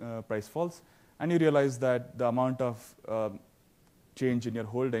price falls, and you realize that the amount of change in your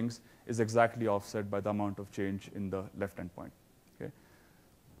holdings is exactly offset by the amount of change in the left endpoint. Okay,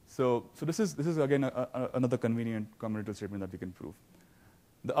 so this is again another convenient combinatorial statement that we can prove.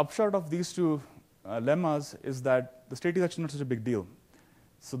 The upshot of these two lemmas is that the state is actually not such a big deal.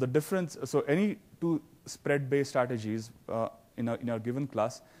 So the difference, so any two spread-based strategies in our given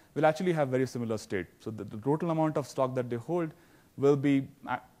class will actually have very similar state. So the total amount of stock that they hold will be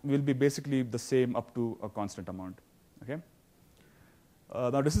basically the same up to a constant amount. Okay.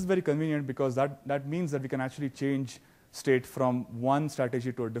 Now this is very convenient because that means that we can actually change state from one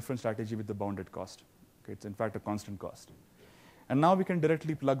strategy to a different strategy with the bounded cost. Okay, it's in fact a constant cost. And now we can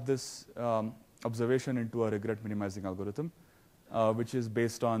directly plug this observation into a regret minimizing algorithm, which is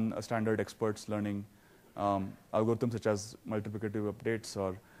based on a standard experts learning algorithm such as multiplicative updates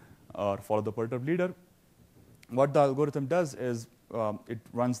or follow the perturbed leader. What the algorithm does is it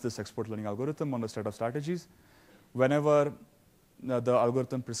runs this expert learning algorithm on a set of strategies. Whenever the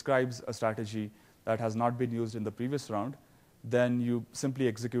algorithm prescribes a strategy that has not been used in the previous round, then you simply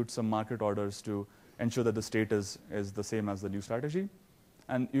execute some market orders to ensure that the state is the same as the new strategy.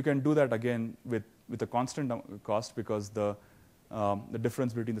 And you can do that again with a constant cost because the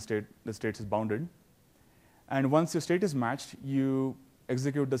difference between the states is bounded. And once your state is matched, you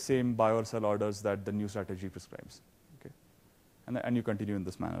execute the same buy or sell orders that the new strategy prescribes. Okay, and you continue in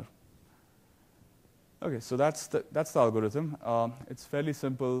this manner. Okay, so that's the algorithm. It's fairly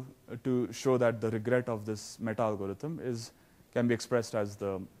simple to show that the regret of this meta algorithm can be expressed as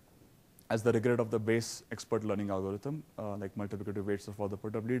the regret of the base expert learning algorithm, like multiplicative weights for the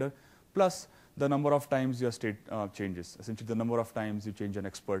put-up leader, plus the number of times your state changes. Essentially, the number of times you change an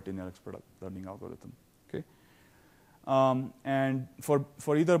expert in your expert learning algorithm. Okay, and for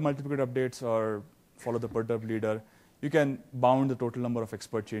either multiplicative updates or follow the put-up leader, you can bound the total number of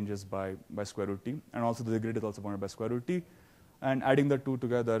expert changes by square root t, and also the regret is also bounded by square root t. And adding the two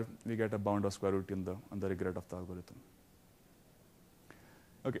together, we get a bound of square root t on the regret of the algorithm.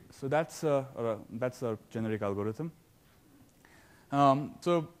 Okay, so that's a generic algorithm.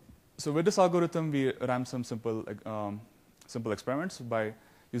 So with this algorithm, we ran some simple experiments by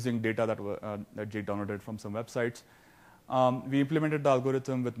using data that Jake downloaded from some websites. We implemented the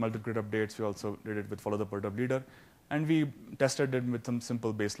algorithm with multiplicative updates. We also did it with follow the put-up leader. And we tested it with some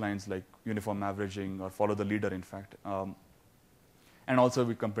simple baselines like uniform averaging or follow the leader, in fact. And also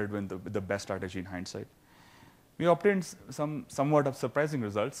we compared with the best strategy in hindsight. We obtained somewhat of surprising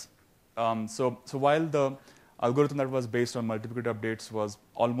results. So while the algorithm that was based on multiplicative updates was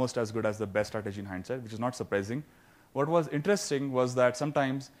almost as good as the best strategy in hindsight, which is not surprising, what was interesting was that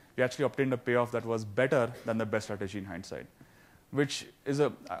sometimes we actually obtained a payoff that was better than the best strategy in hindsight, which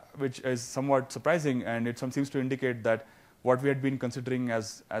is somewhat surprising, and it seems to indicate that what we had been considering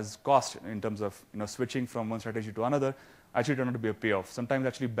as cost in terms of switching from one strategy to another actually turned out to be a payoff. Sometimes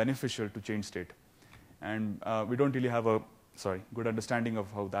actually beneficial to change state, and we don't really have a good understanding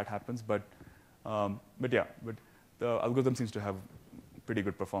of how that happens. But the algorithm seems to have pretty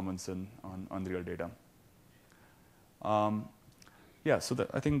good performance on real data. Yeah, so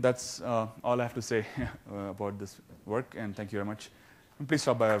I think that's all I have to say about this work, and thank you very much. And please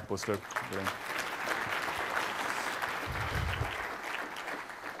stop by our poster.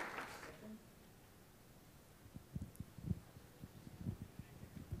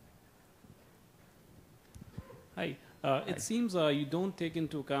 Hi. It seems you don't take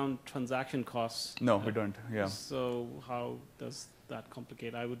into account transaction costs. No, we don't. Yeah. So how does that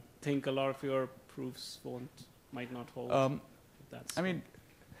complicate? I would think a lot of your proofs might not hold. I mean,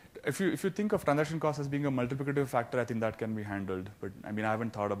 if you think of transaction cost as being a multiplicative factor, I think that can be handled. But I mean, I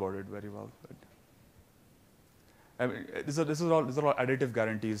haven't thought about it very well. But I mean, these are all additive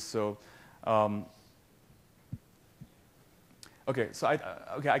guarantees. So okay, so I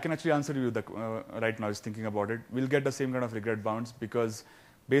can actually answer you right now. Just thinking about it, we'll get the same kind of regret bounds because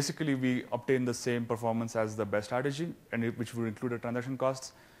basically we obtain the same performance as the best strategy, and which would include the transaction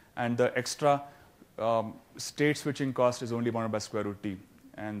costs, and the extra state switching cost is only bounded by square root t,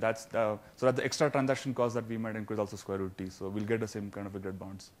 and so that the extra transaction cost that we might incur is also square root t. So we'll get the same kind of regret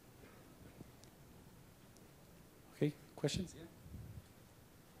bounds. Okay, questions? Yeah.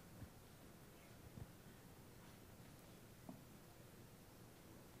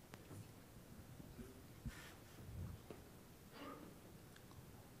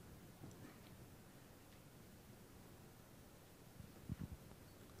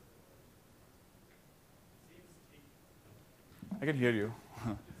 I can hear you.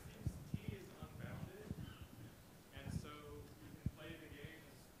 T is unbounded, and so you can play the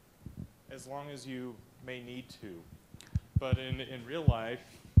game as long as you may need to. But in real life,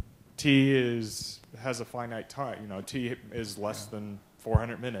 T has a finite time. T is less than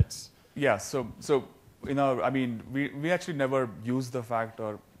 400 minutes. Yeah. So I mean, we actually never use the fact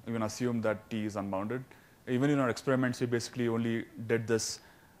or even assume that T is unbounded. Even in our experiments, we basically only did this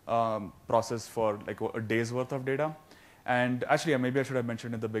process for like a day's worth of data. And actually, maybe I should have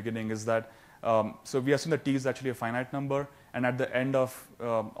mentioned at the beginning is that so we assume that T is actually a finite number, and at the end of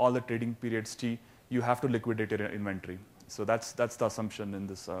all the trading periods T, you have to liquidate your inventory. So that's the assumption in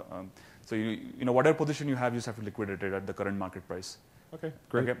this. So whatever position you have, you just have to liquidate it at the current market price. Okay,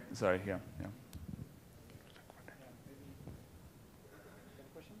 great. Okay, sorry, yeah.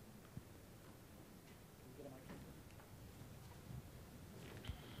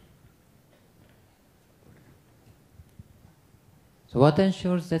 So what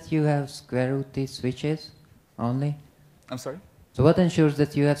ensures that you have square root t switches only? I'm sorry? So what ensures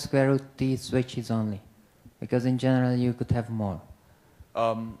that you have square root t switches only? Because in general you could have more.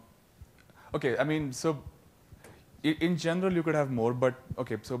 Okay, I mean, so in general you could have more, but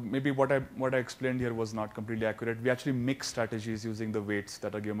okay, so maybe what I explained here was not completely accurate. We actually mix strategies using the weights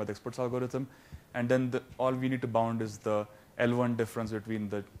that are given by the experts algorithm, and then all we need to bound is the L1 difference between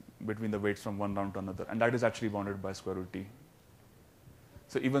the weights from one round to another, and that is actually bounded by square root t.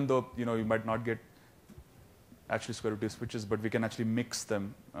 So even though you might not get actually square root t switches, but we can actually mix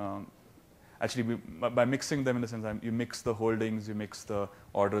them. By mixing them in the sense that you mix the holdings, you mix the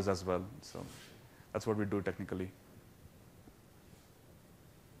orders as well. So that's what we do technically.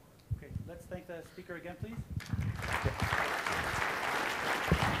 Okay, let's thank the speaker again, please.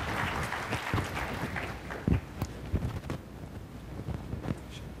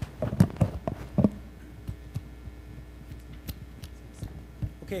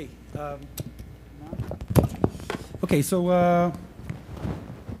 Okay. Okay, so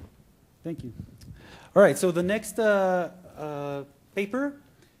thank you. All right, so the next paper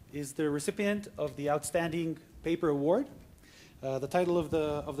is the recipient of the Outstanding Paper Award. The title of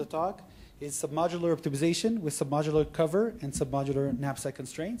the talk is Submodular Optimization with Submodular Cover and Submodular Knapsack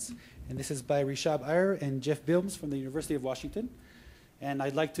Constraints. And this is by Rishab Iyer and Jeff Bilms from the University of Washington. And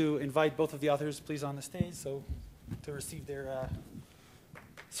I'd like to invite both of the authors, please, on the stage so to receive their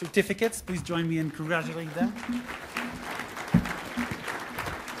certificates. Please join me in congratulating them.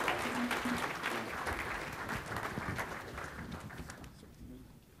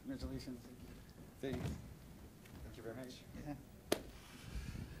 Congratulations. Thank you very much. Yeah.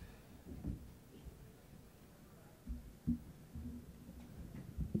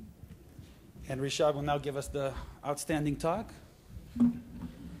 And Rishab will now give us the outstanding talk.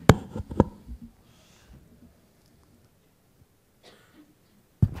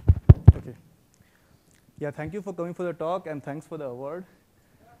 Okay. Yeah, thank you for coming for the talk, and thanks for the award.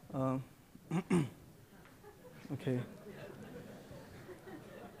 Okay.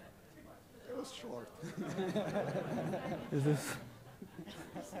 It was short. Is this?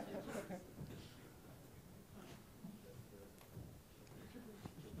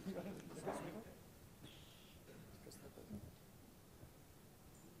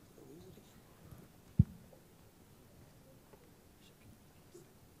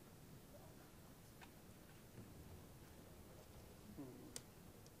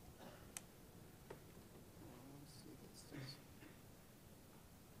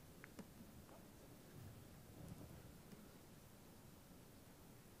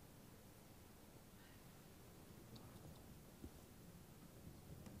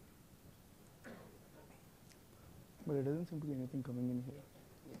 But it doesn't seem to be anything coming in here.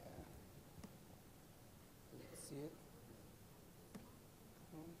 Yeah. See it?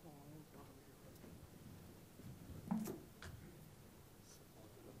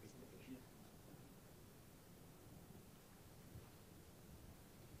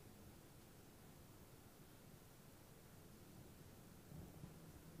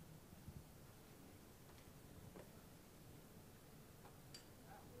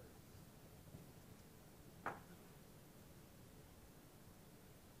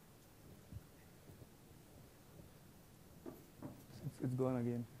 It's gone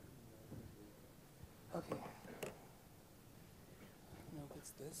again. Okay. No,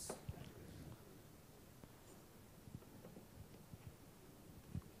 it's this.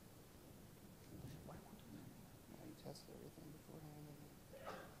 Now you test everything beforehand.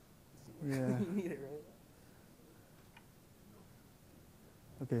 Yeah. You need it, right?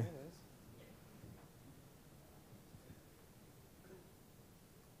 Okay. There it is.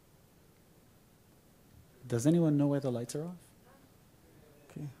 Does anyone know why the lights are off?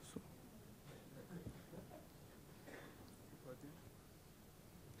 Okay.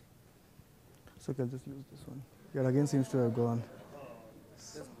 So okay, I'll just use this one. Yeah, again seems to have gone. Oh,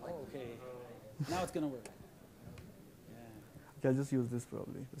 okay. Now it's going to work. Yeah. Okay, I'll just use this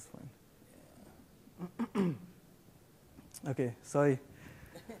probably. That's fine. Okay, sorry.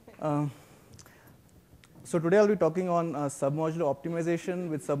 So today I'll be talking on submodular optimization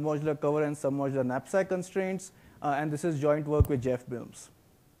with submodular cover and submodular knapsack constraints, and this is joint work with Jeff Bilms.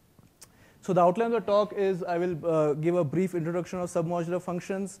 So the outline of the talk is I will give a brief introduction of submodular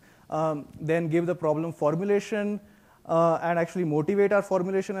functions, then give the problem formulation, and actually motivate our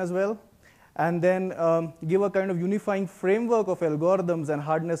formulation as well, and then give a kind of unifying framework of algorithms and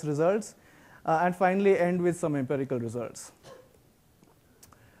hardness results, and finally end with some empirical results.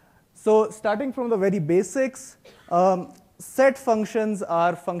 So starting from the very basics, set functions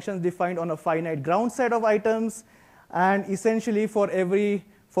are functions defined on a finite ground set of items, and essentially for every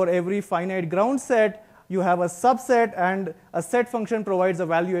finite ground set, you have a subset, and a set function provides a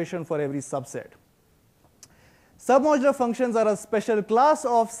valuation for every subset. Submodular functions are a special class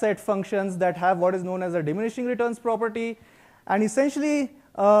of set functions that have what is known as a diminishing returns property, and essentially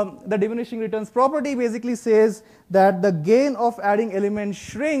the diminishing returns property basically says that the gain of adding elements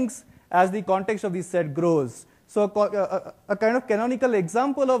shrinks as the context of the set grows. So a kind of canonical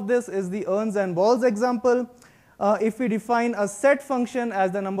example of this is the urns and balls example. If we define a set function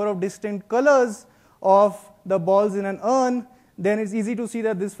as the number of distinct colors of the balls in an urn, then it's easy to see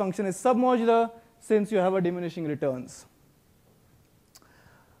that this function is submodular since you have a diminishing returns.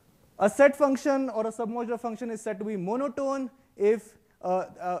 A set function or a submodular function is said to be monotone if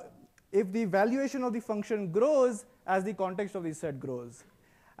the valuation of the function grows as the context of the set grows.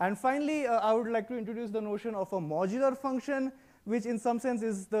 And finally, I would like to introduce the notion of a modular function, which in some sense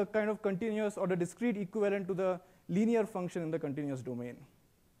is the kind of continuous or the discrete equivalent to the linear function in the continuous domain.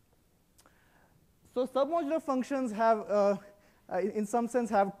 So submodular functions have, in some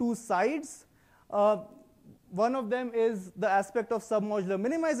sense, have two sides. One of them is the aspect of submodular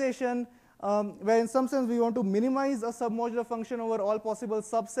minimization, where in some sense we want to minimize a submodular function over all possible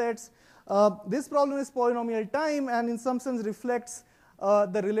subsets. This problem is polynomial time and in some sense reflects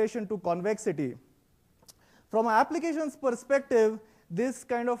the relation to convexity. From an applications perspective, this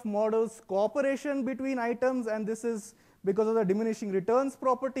kind of models cooperation between items, and this is because of the diminishing returns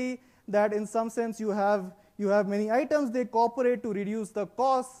property, that in some sense you have many items, they cooperate to reduce the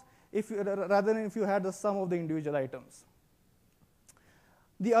costs rather than if you had the sum of the individual items.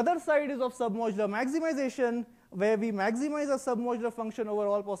 The other side is of submodular maximization, where we maximize a submodular function over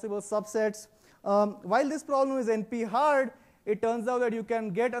all possible subsets. While this problem is NP hard, it turns out that you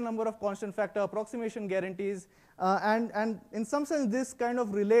can get a number of constant factor approximation guarantees, and in some sense this kind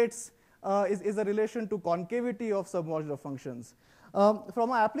of relates, is a relation to concavity of submodular functions.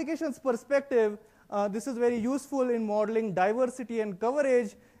 From an applications perspective, this is very useful in modeling diversity and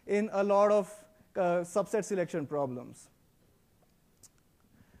coverage in a lot of subset selection problems.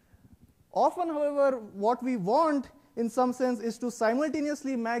 Often, however, what we want in some sense is to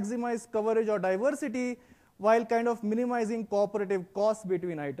simultaneously maximize coverage or diversity while kind of minimizing cooperative costs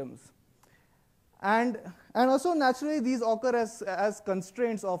between items. And also naturally these occur as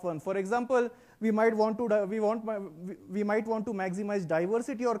constraints often. For example, we might want to maximize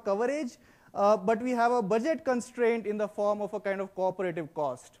diversity or coverage, but we have a budget constraint in the form of a kind of cooperative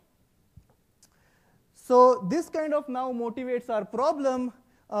cost. So this kind of now motivates our problem,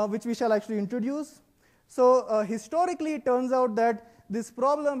 which we shall actually introduce. So historically it turns out that this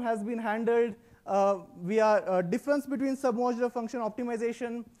problem has been handled via difference between submodular function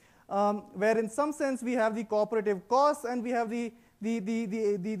optimization, where in some sense we have the cooperative costs and we have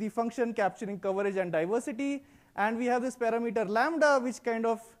the function capturing coverage and diversity, and we have this parameter lambda which kind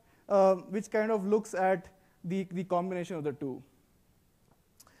of looks at the combination of the two.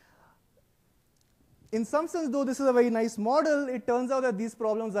 In some sense, though this is a very nice model, it turns out that these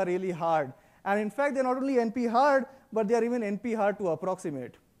problems are really hard. And in fact, they're not only NP hard, but they are even NP hard to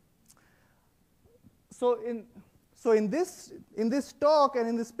approximate. So in this talk and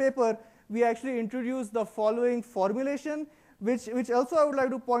in this paper, we actually introduced the following formulation, which also I would like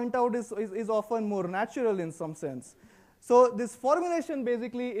to point out is often more natural in some sense. So this formulation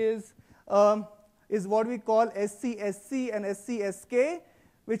basically is what we call SCSC and SCSK,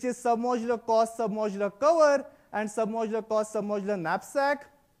 which is submodular cost, submodular cover, and submodular cost, submodular knapsack.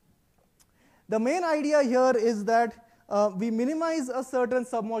 The main idea here is that we minimize a certain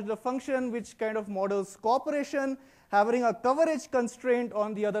submodular function which kind of models cooperation, having a coverage constraint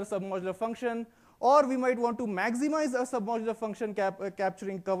on the other submodular function, or we might want to maximize a submodular function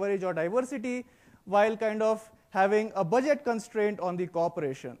capturing coverage or diversity while kind of having a budget constraint on the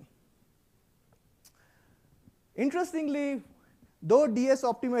cooperation. Interestingly, though DS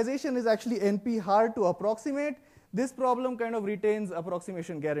optimization is actually NP hard to approximate, this problem kind of retains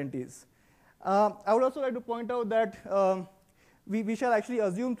approximation guarantees. I would also like to point out that we shall actually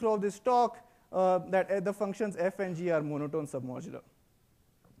assume throughout this talk that the functions f and g are monotone submodular.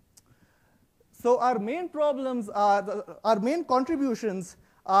 So our main problems are, our main contributions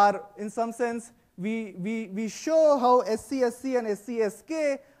are, in some sense, we show how SCSC and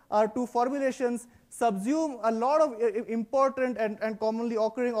SCSK are two formulations subsume a lot of important and commonly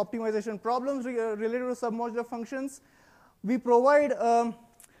occurring optimization problems related to submodular functions. We provide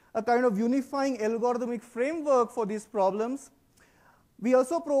a kind of unifying algorithmic framework for these problems. We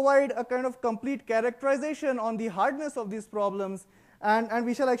also provide a kind of complete characterization on the hardness of these problems, and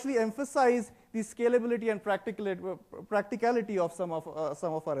we shall actually emphasize the scalability and practicality of some of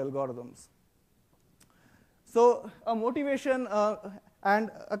our algorithms. So a motivation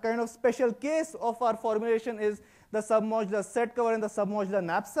and a kind of special case of our formulation is the submodular set cover and the submodular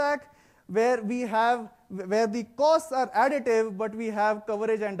knapsack, where the costs are additive, but we have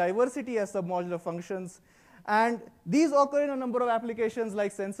coverage and diversity as submodular functions. And these occur in a number of applications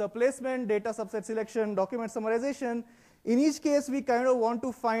like sensor placement, data subset selection, document summarization. In each case, we kind of want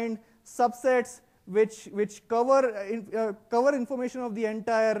to find subsets which cover information of the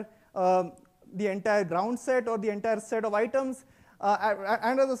entire ground set or the entire set of items,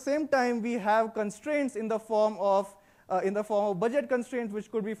 and at the same time we have constraints in the form of budget constraints,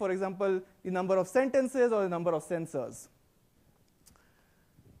 which could be, for example, the number of sentences or the number of sensors.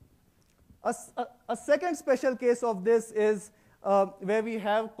 A second special case of this is where we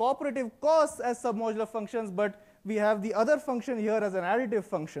have cooperative costs as submodular functions, but we have the other function here as an additive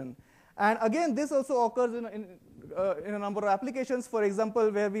function. And again, this also occurs in a number of applications. For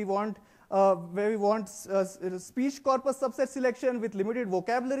example, where we want speech corpus subset selection with limited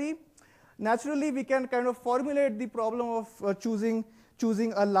vocabulary. Naturally, we can kind of formulate the problem of choosing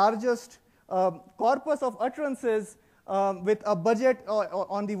a largest corpus of utterances with a budget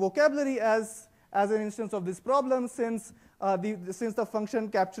on the vocabulary as an instance of this problem, since the function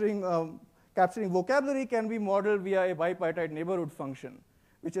capturing vocabulary can be modeled via a bipartite neighborhood function,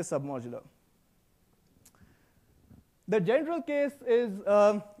 which is submodular. The general case is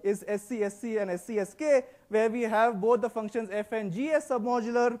SC, and SC, where we have both the functions f and g as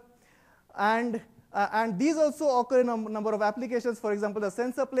submodular, and these also occur in a number of applications. For example, the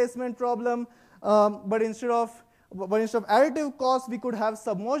sensor placement problem, but instead of additive costs, we could have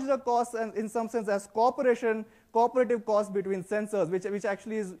submodular costs, and in some sense as cooperative costs between sensors, which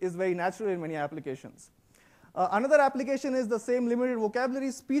actually is very natural in many applications. Another application is the same limited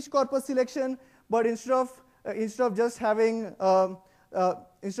vocabulary speech corpus selection, but instead of just trying to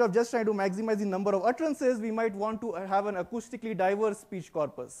maximize the number of utterances, we might want to have an acoustically diverse speech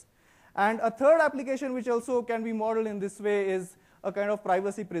corpus. And a third application which also can be modeled in this way is a kind of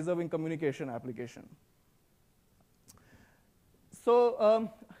privacy preserving communication application.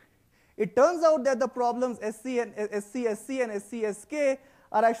 So it turns out that the problems SC, and SC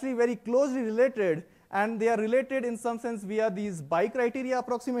are actually very closely related, and they are related in some sense via these bi-criteria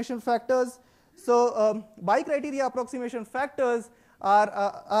approximation factors. So bi-criteria approximation factors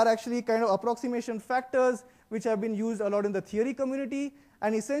are actually kind of approximation factors which have been used a lot in the theory community.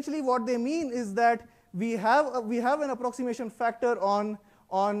 And essentially what they mean is that we have an approximation factor on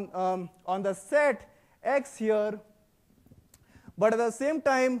the set X here, but at the same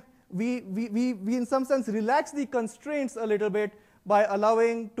time we in some sense relax the constraints a little bit by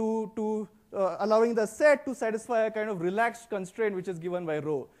allowing the set to satisfy a kind of relaxed constraint which is given by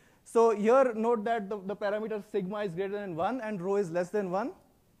rho. So here note that the parameter sigma is greater than 1 and rho is less than 1.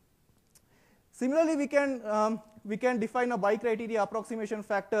 Similarly, we can define a bi-criteria approximation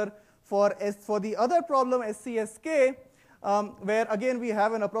factor for the other problem SC, where again we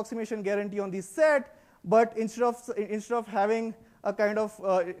have an approximation guarantee on the set, but instead of having a kind of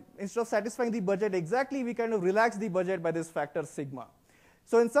instead of satisfying the budget exactly, we kind of relax the budget by this factor sigma.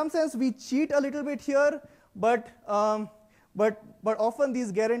 So in some sense, we cheat a little bit here, but often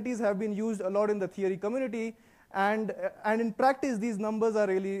these guarantees have been used a lot in the theory community, and in practice these numbers are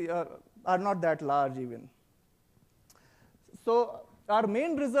really are not that large even. So our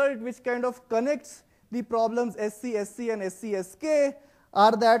main result, which kind of connects the problems SC, and SC,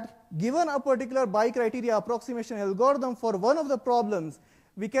 are that given a particular bi-criteria approximation algorithm for one of the problems,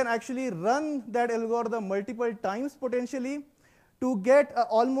 we can actually run that algorithm multiple times potentially to get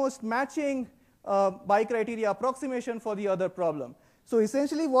almost matching bi-criteria approximation for the other problem. So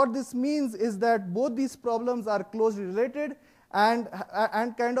essentially what this means is that both these problems are closely related and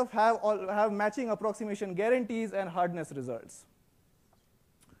kind of have matching approximation guarantees and hardness results.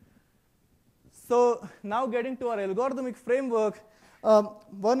 So now getting to our algorithmic framework,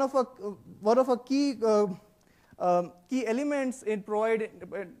 one of our key elements in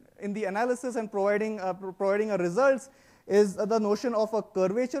the analysis and providing a results is the notion of a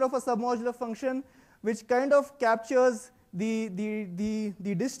curvature of a submodular function, which kind of captures the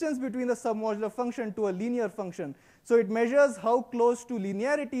distance between the submodular function to a linear function. So it measures how close to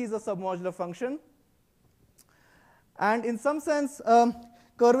linearity is a submodular function. And in some sense,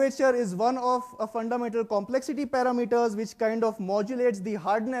 curvature is one of a fundamental complexity parameters which kind of modulates the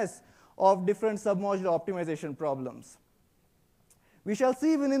hardness of different submodular optimization problems. We shall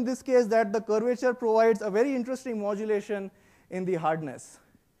see even in this case that the curvature provides a very interesting modulation in the hardness.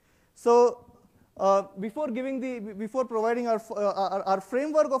 So before providing our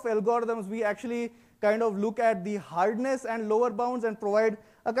framework of algorithms, we actually kind of look at the hardness and lower bounds and provide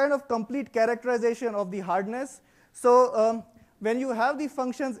a kind of complete characterization of the hardness. So when you have the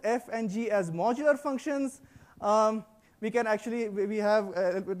functions f and g as modular functions, there are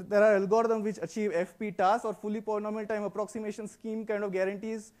algorithms which achieve FP tasks or fully polynomial time approximation scheme kind of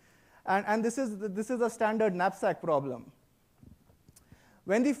guarantees, and this is a standard knapsack problem.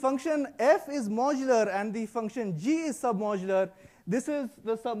 When the function f is modular and the function g is submodular, This is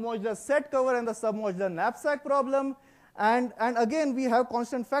the submodular set cover and the submodular knapsack problem. And again, we have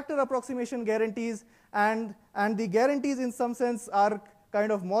constant factor approximation guarantees, and the guarantees in some sense are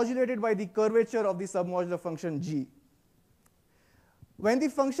kind of modulated by the curvature of the submodular function g. When the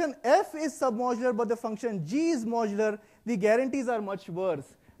function f is submodular but the function g is modular, the guarantees are much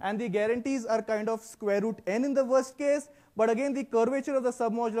worse. And the guarantees are kind of square root n in the worst case. But again, the curvature of the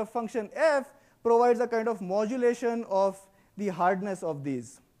submodular function f provides a kind of modulation of the hardness of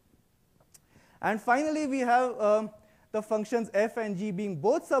these. And finally, we have the functions f and g being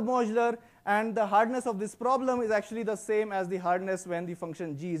both submodular, and the hardness of this problem is actually the same as the hardness when the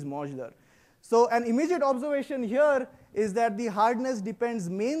function g is modular. So an immediate observation here is that the hardness depends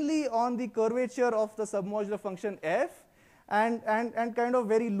mainly on the curvature of the submodular function f and kind of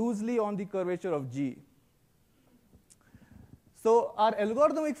very loosely on the curvature of g. So our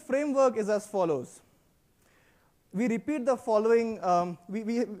algorithmic framework is as follows. We repeat the following.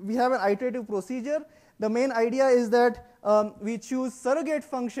 We have an iterative procedure. The main idea is that we choose surrogate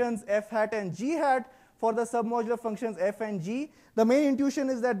functions f hat and g hat for the submodular functions f and g. The main intuition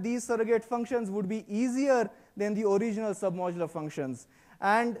is that these surrogate functions would be easier than the original submodular functions.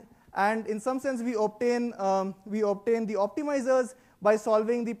 And in some sense, we obtain the optimizers by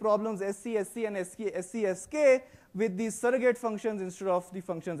solving the problems SC, SC, and SC, SK with these surrogate functions instead of the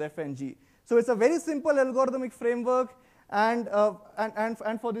functions f and g. So it's a very simple algorithmic framework. And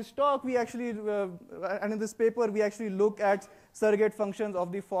for this talk, we actually, and in this paper, we actually look at surrogate functions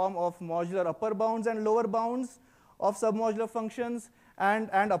of the form of modular upper bounds and lower bounds of submodular functions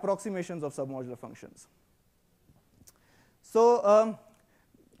and approximations of submodular functions. So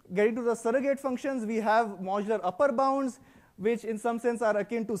getting to the surrogate functions, we have modular upper bounds, which in some sense are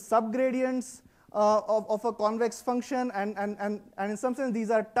akin to subgradients of a convex function. And in some sense, these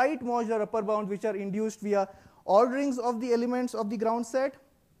are tight modular upper bounds, which are induced via orderings of the elements of the ground set.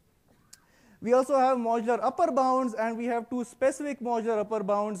 We also have modular upper bounds, and we have two specific modular upper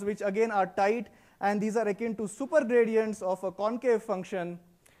bounds, which again are tight, and these are akin to supergradients of a concave function.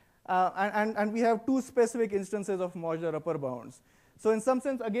 And we have two specific instances of modular upper bounds. So in some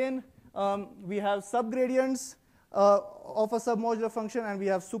sense, again, we have subgradients of a submodular function, and we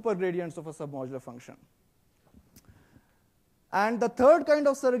have supergradients of a submodular function. And the third kind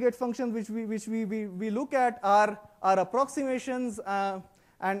of surrogate functions which we look at are approximations, and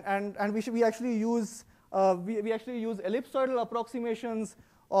we actually use ellipsoidal approximations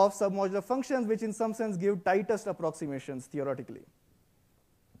of submodular functions, which in some sense give tightest approximations theoretically.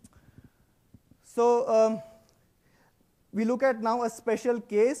 So we look at now a special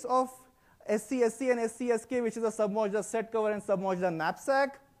case of SC, SC, and SC, SK, which is a submodular set cover and submodular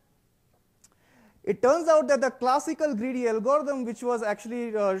knapsack. It turns out that the classical greedy algorithm, which was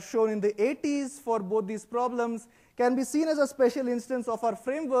actually shown in the 80s for both these problems, can be seen as a special instance of our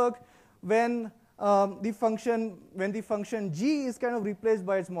framework when the function g is kind of replaced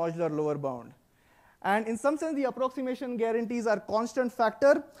by its modular lower bound. And in some sense, the approximation guarantees are constant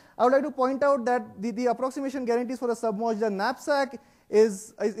factor. I would like to point out that the approximation guarantees for a submodular knapsack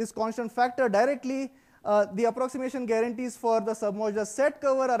is constant factor directly. The approximation guarantees for the submodular set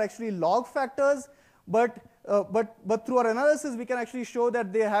cover are actually log factors, but through our analysis, we can actually show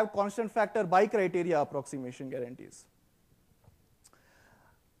that they have constant factor bicriteria approximation guarantees.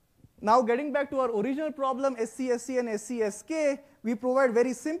 Now, getting back to our original problem, SC, SC, and SC, SK, we provide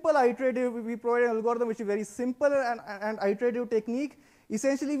very simple iterative. We provide an algorithm which is very simple and iterative technique.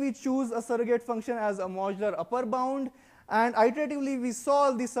 Essentially, we choose a surrogate function as a modular upper bound, and iteratively, we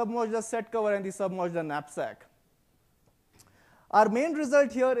solve the submodular set cover and the submodular knapsack. Our main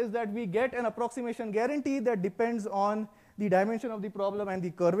result here is that we get an approximation guarantee that depends on the dimension of the problem and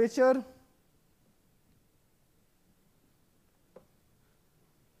the curvature.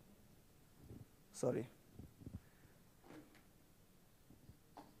 Sorry.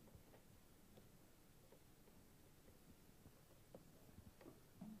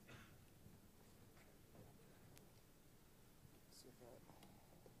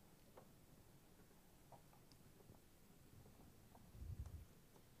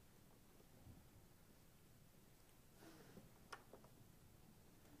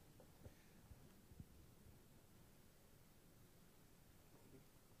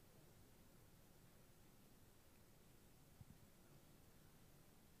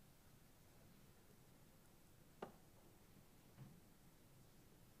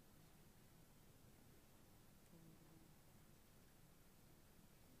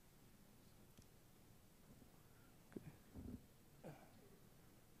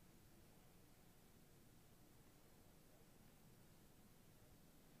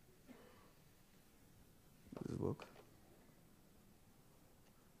 Work.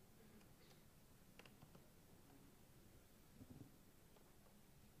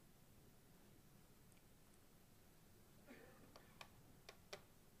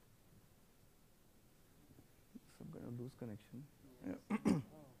 lose connection. Yeah.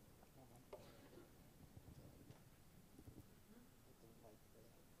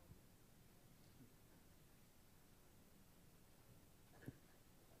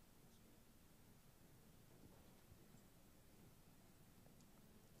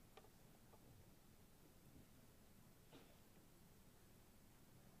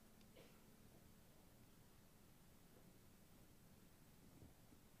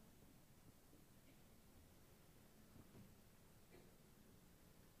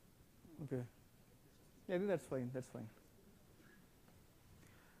 Okay. Yeah, I think that's fine. That's fine.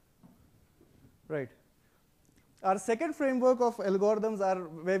 Right. Our second framework of algorithms are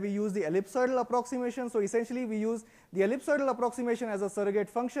where we use the ellipsoidal approximation. So essentially, we use the ellipsoidal approximation as a surrogate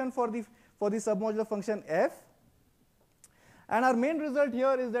function for the submodular function f. And our main result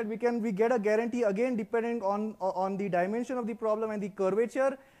here is that we get a guarantee again depending on the dimension of the problem and the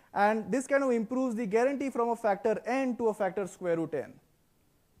curvature. And this kind of improves the guarantee from a factor n to a factor square root n.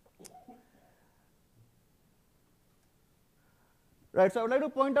 Right, so I would like to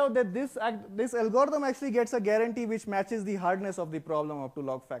point out that this algorithm actually gets a guarantee which matches the hardness of the problem up to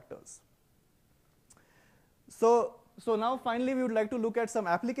log factors. So now finally we would like to look at some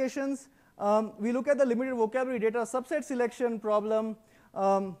applications. We look at the limited vocabulary data subset selection problem.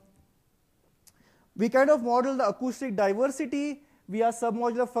 We kind of model the acoustic diversity via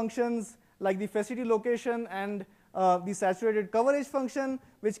submodular functions like the facility location and the saturated coverage function,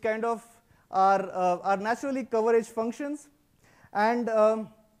 which kind of are naturally coverage functions. And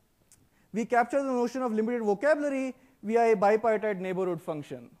we capture the notion of limited vocabulary via a bipartite neighborhood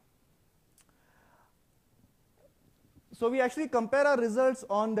function. So we actually compare our results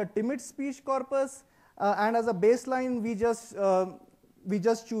on the timid speech corpus, and as a baseline, we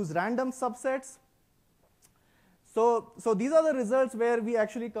just choose random subsets. So these are the results where we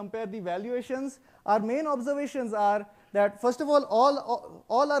actually compare the valuations. Our main observations are that, first of all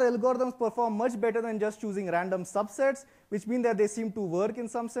our algorithms perform much better than just choosing random subsets, which means that they seem to work in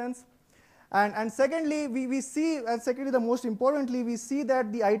some sense. And secondly, we see, and secondly, the most importantly, we see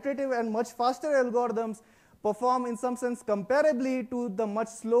that the iterative and much faster algorithms perform in some sense comparably to the much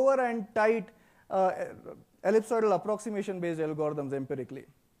slower and tight ellipsoidal approximation based algorithms empirically.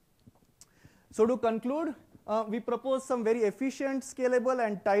 So to conclude, we propose some very efficient, scalable,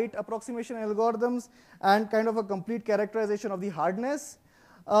 and tight approximation algorithms and kind of a complete characterization of the hardness.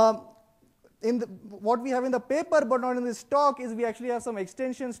 What we have in the paper but not in this talk is we actually have some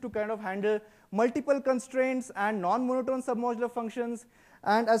extensions to kind of handle multiple constraints and non-monotone submodular functions.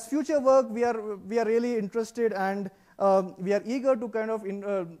 And as future work, we are really interested and we are eager to kind of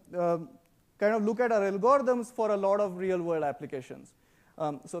look at our algorithms for a lot of real-world applications.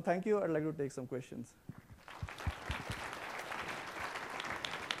 So thank you. I'd like to take some questions.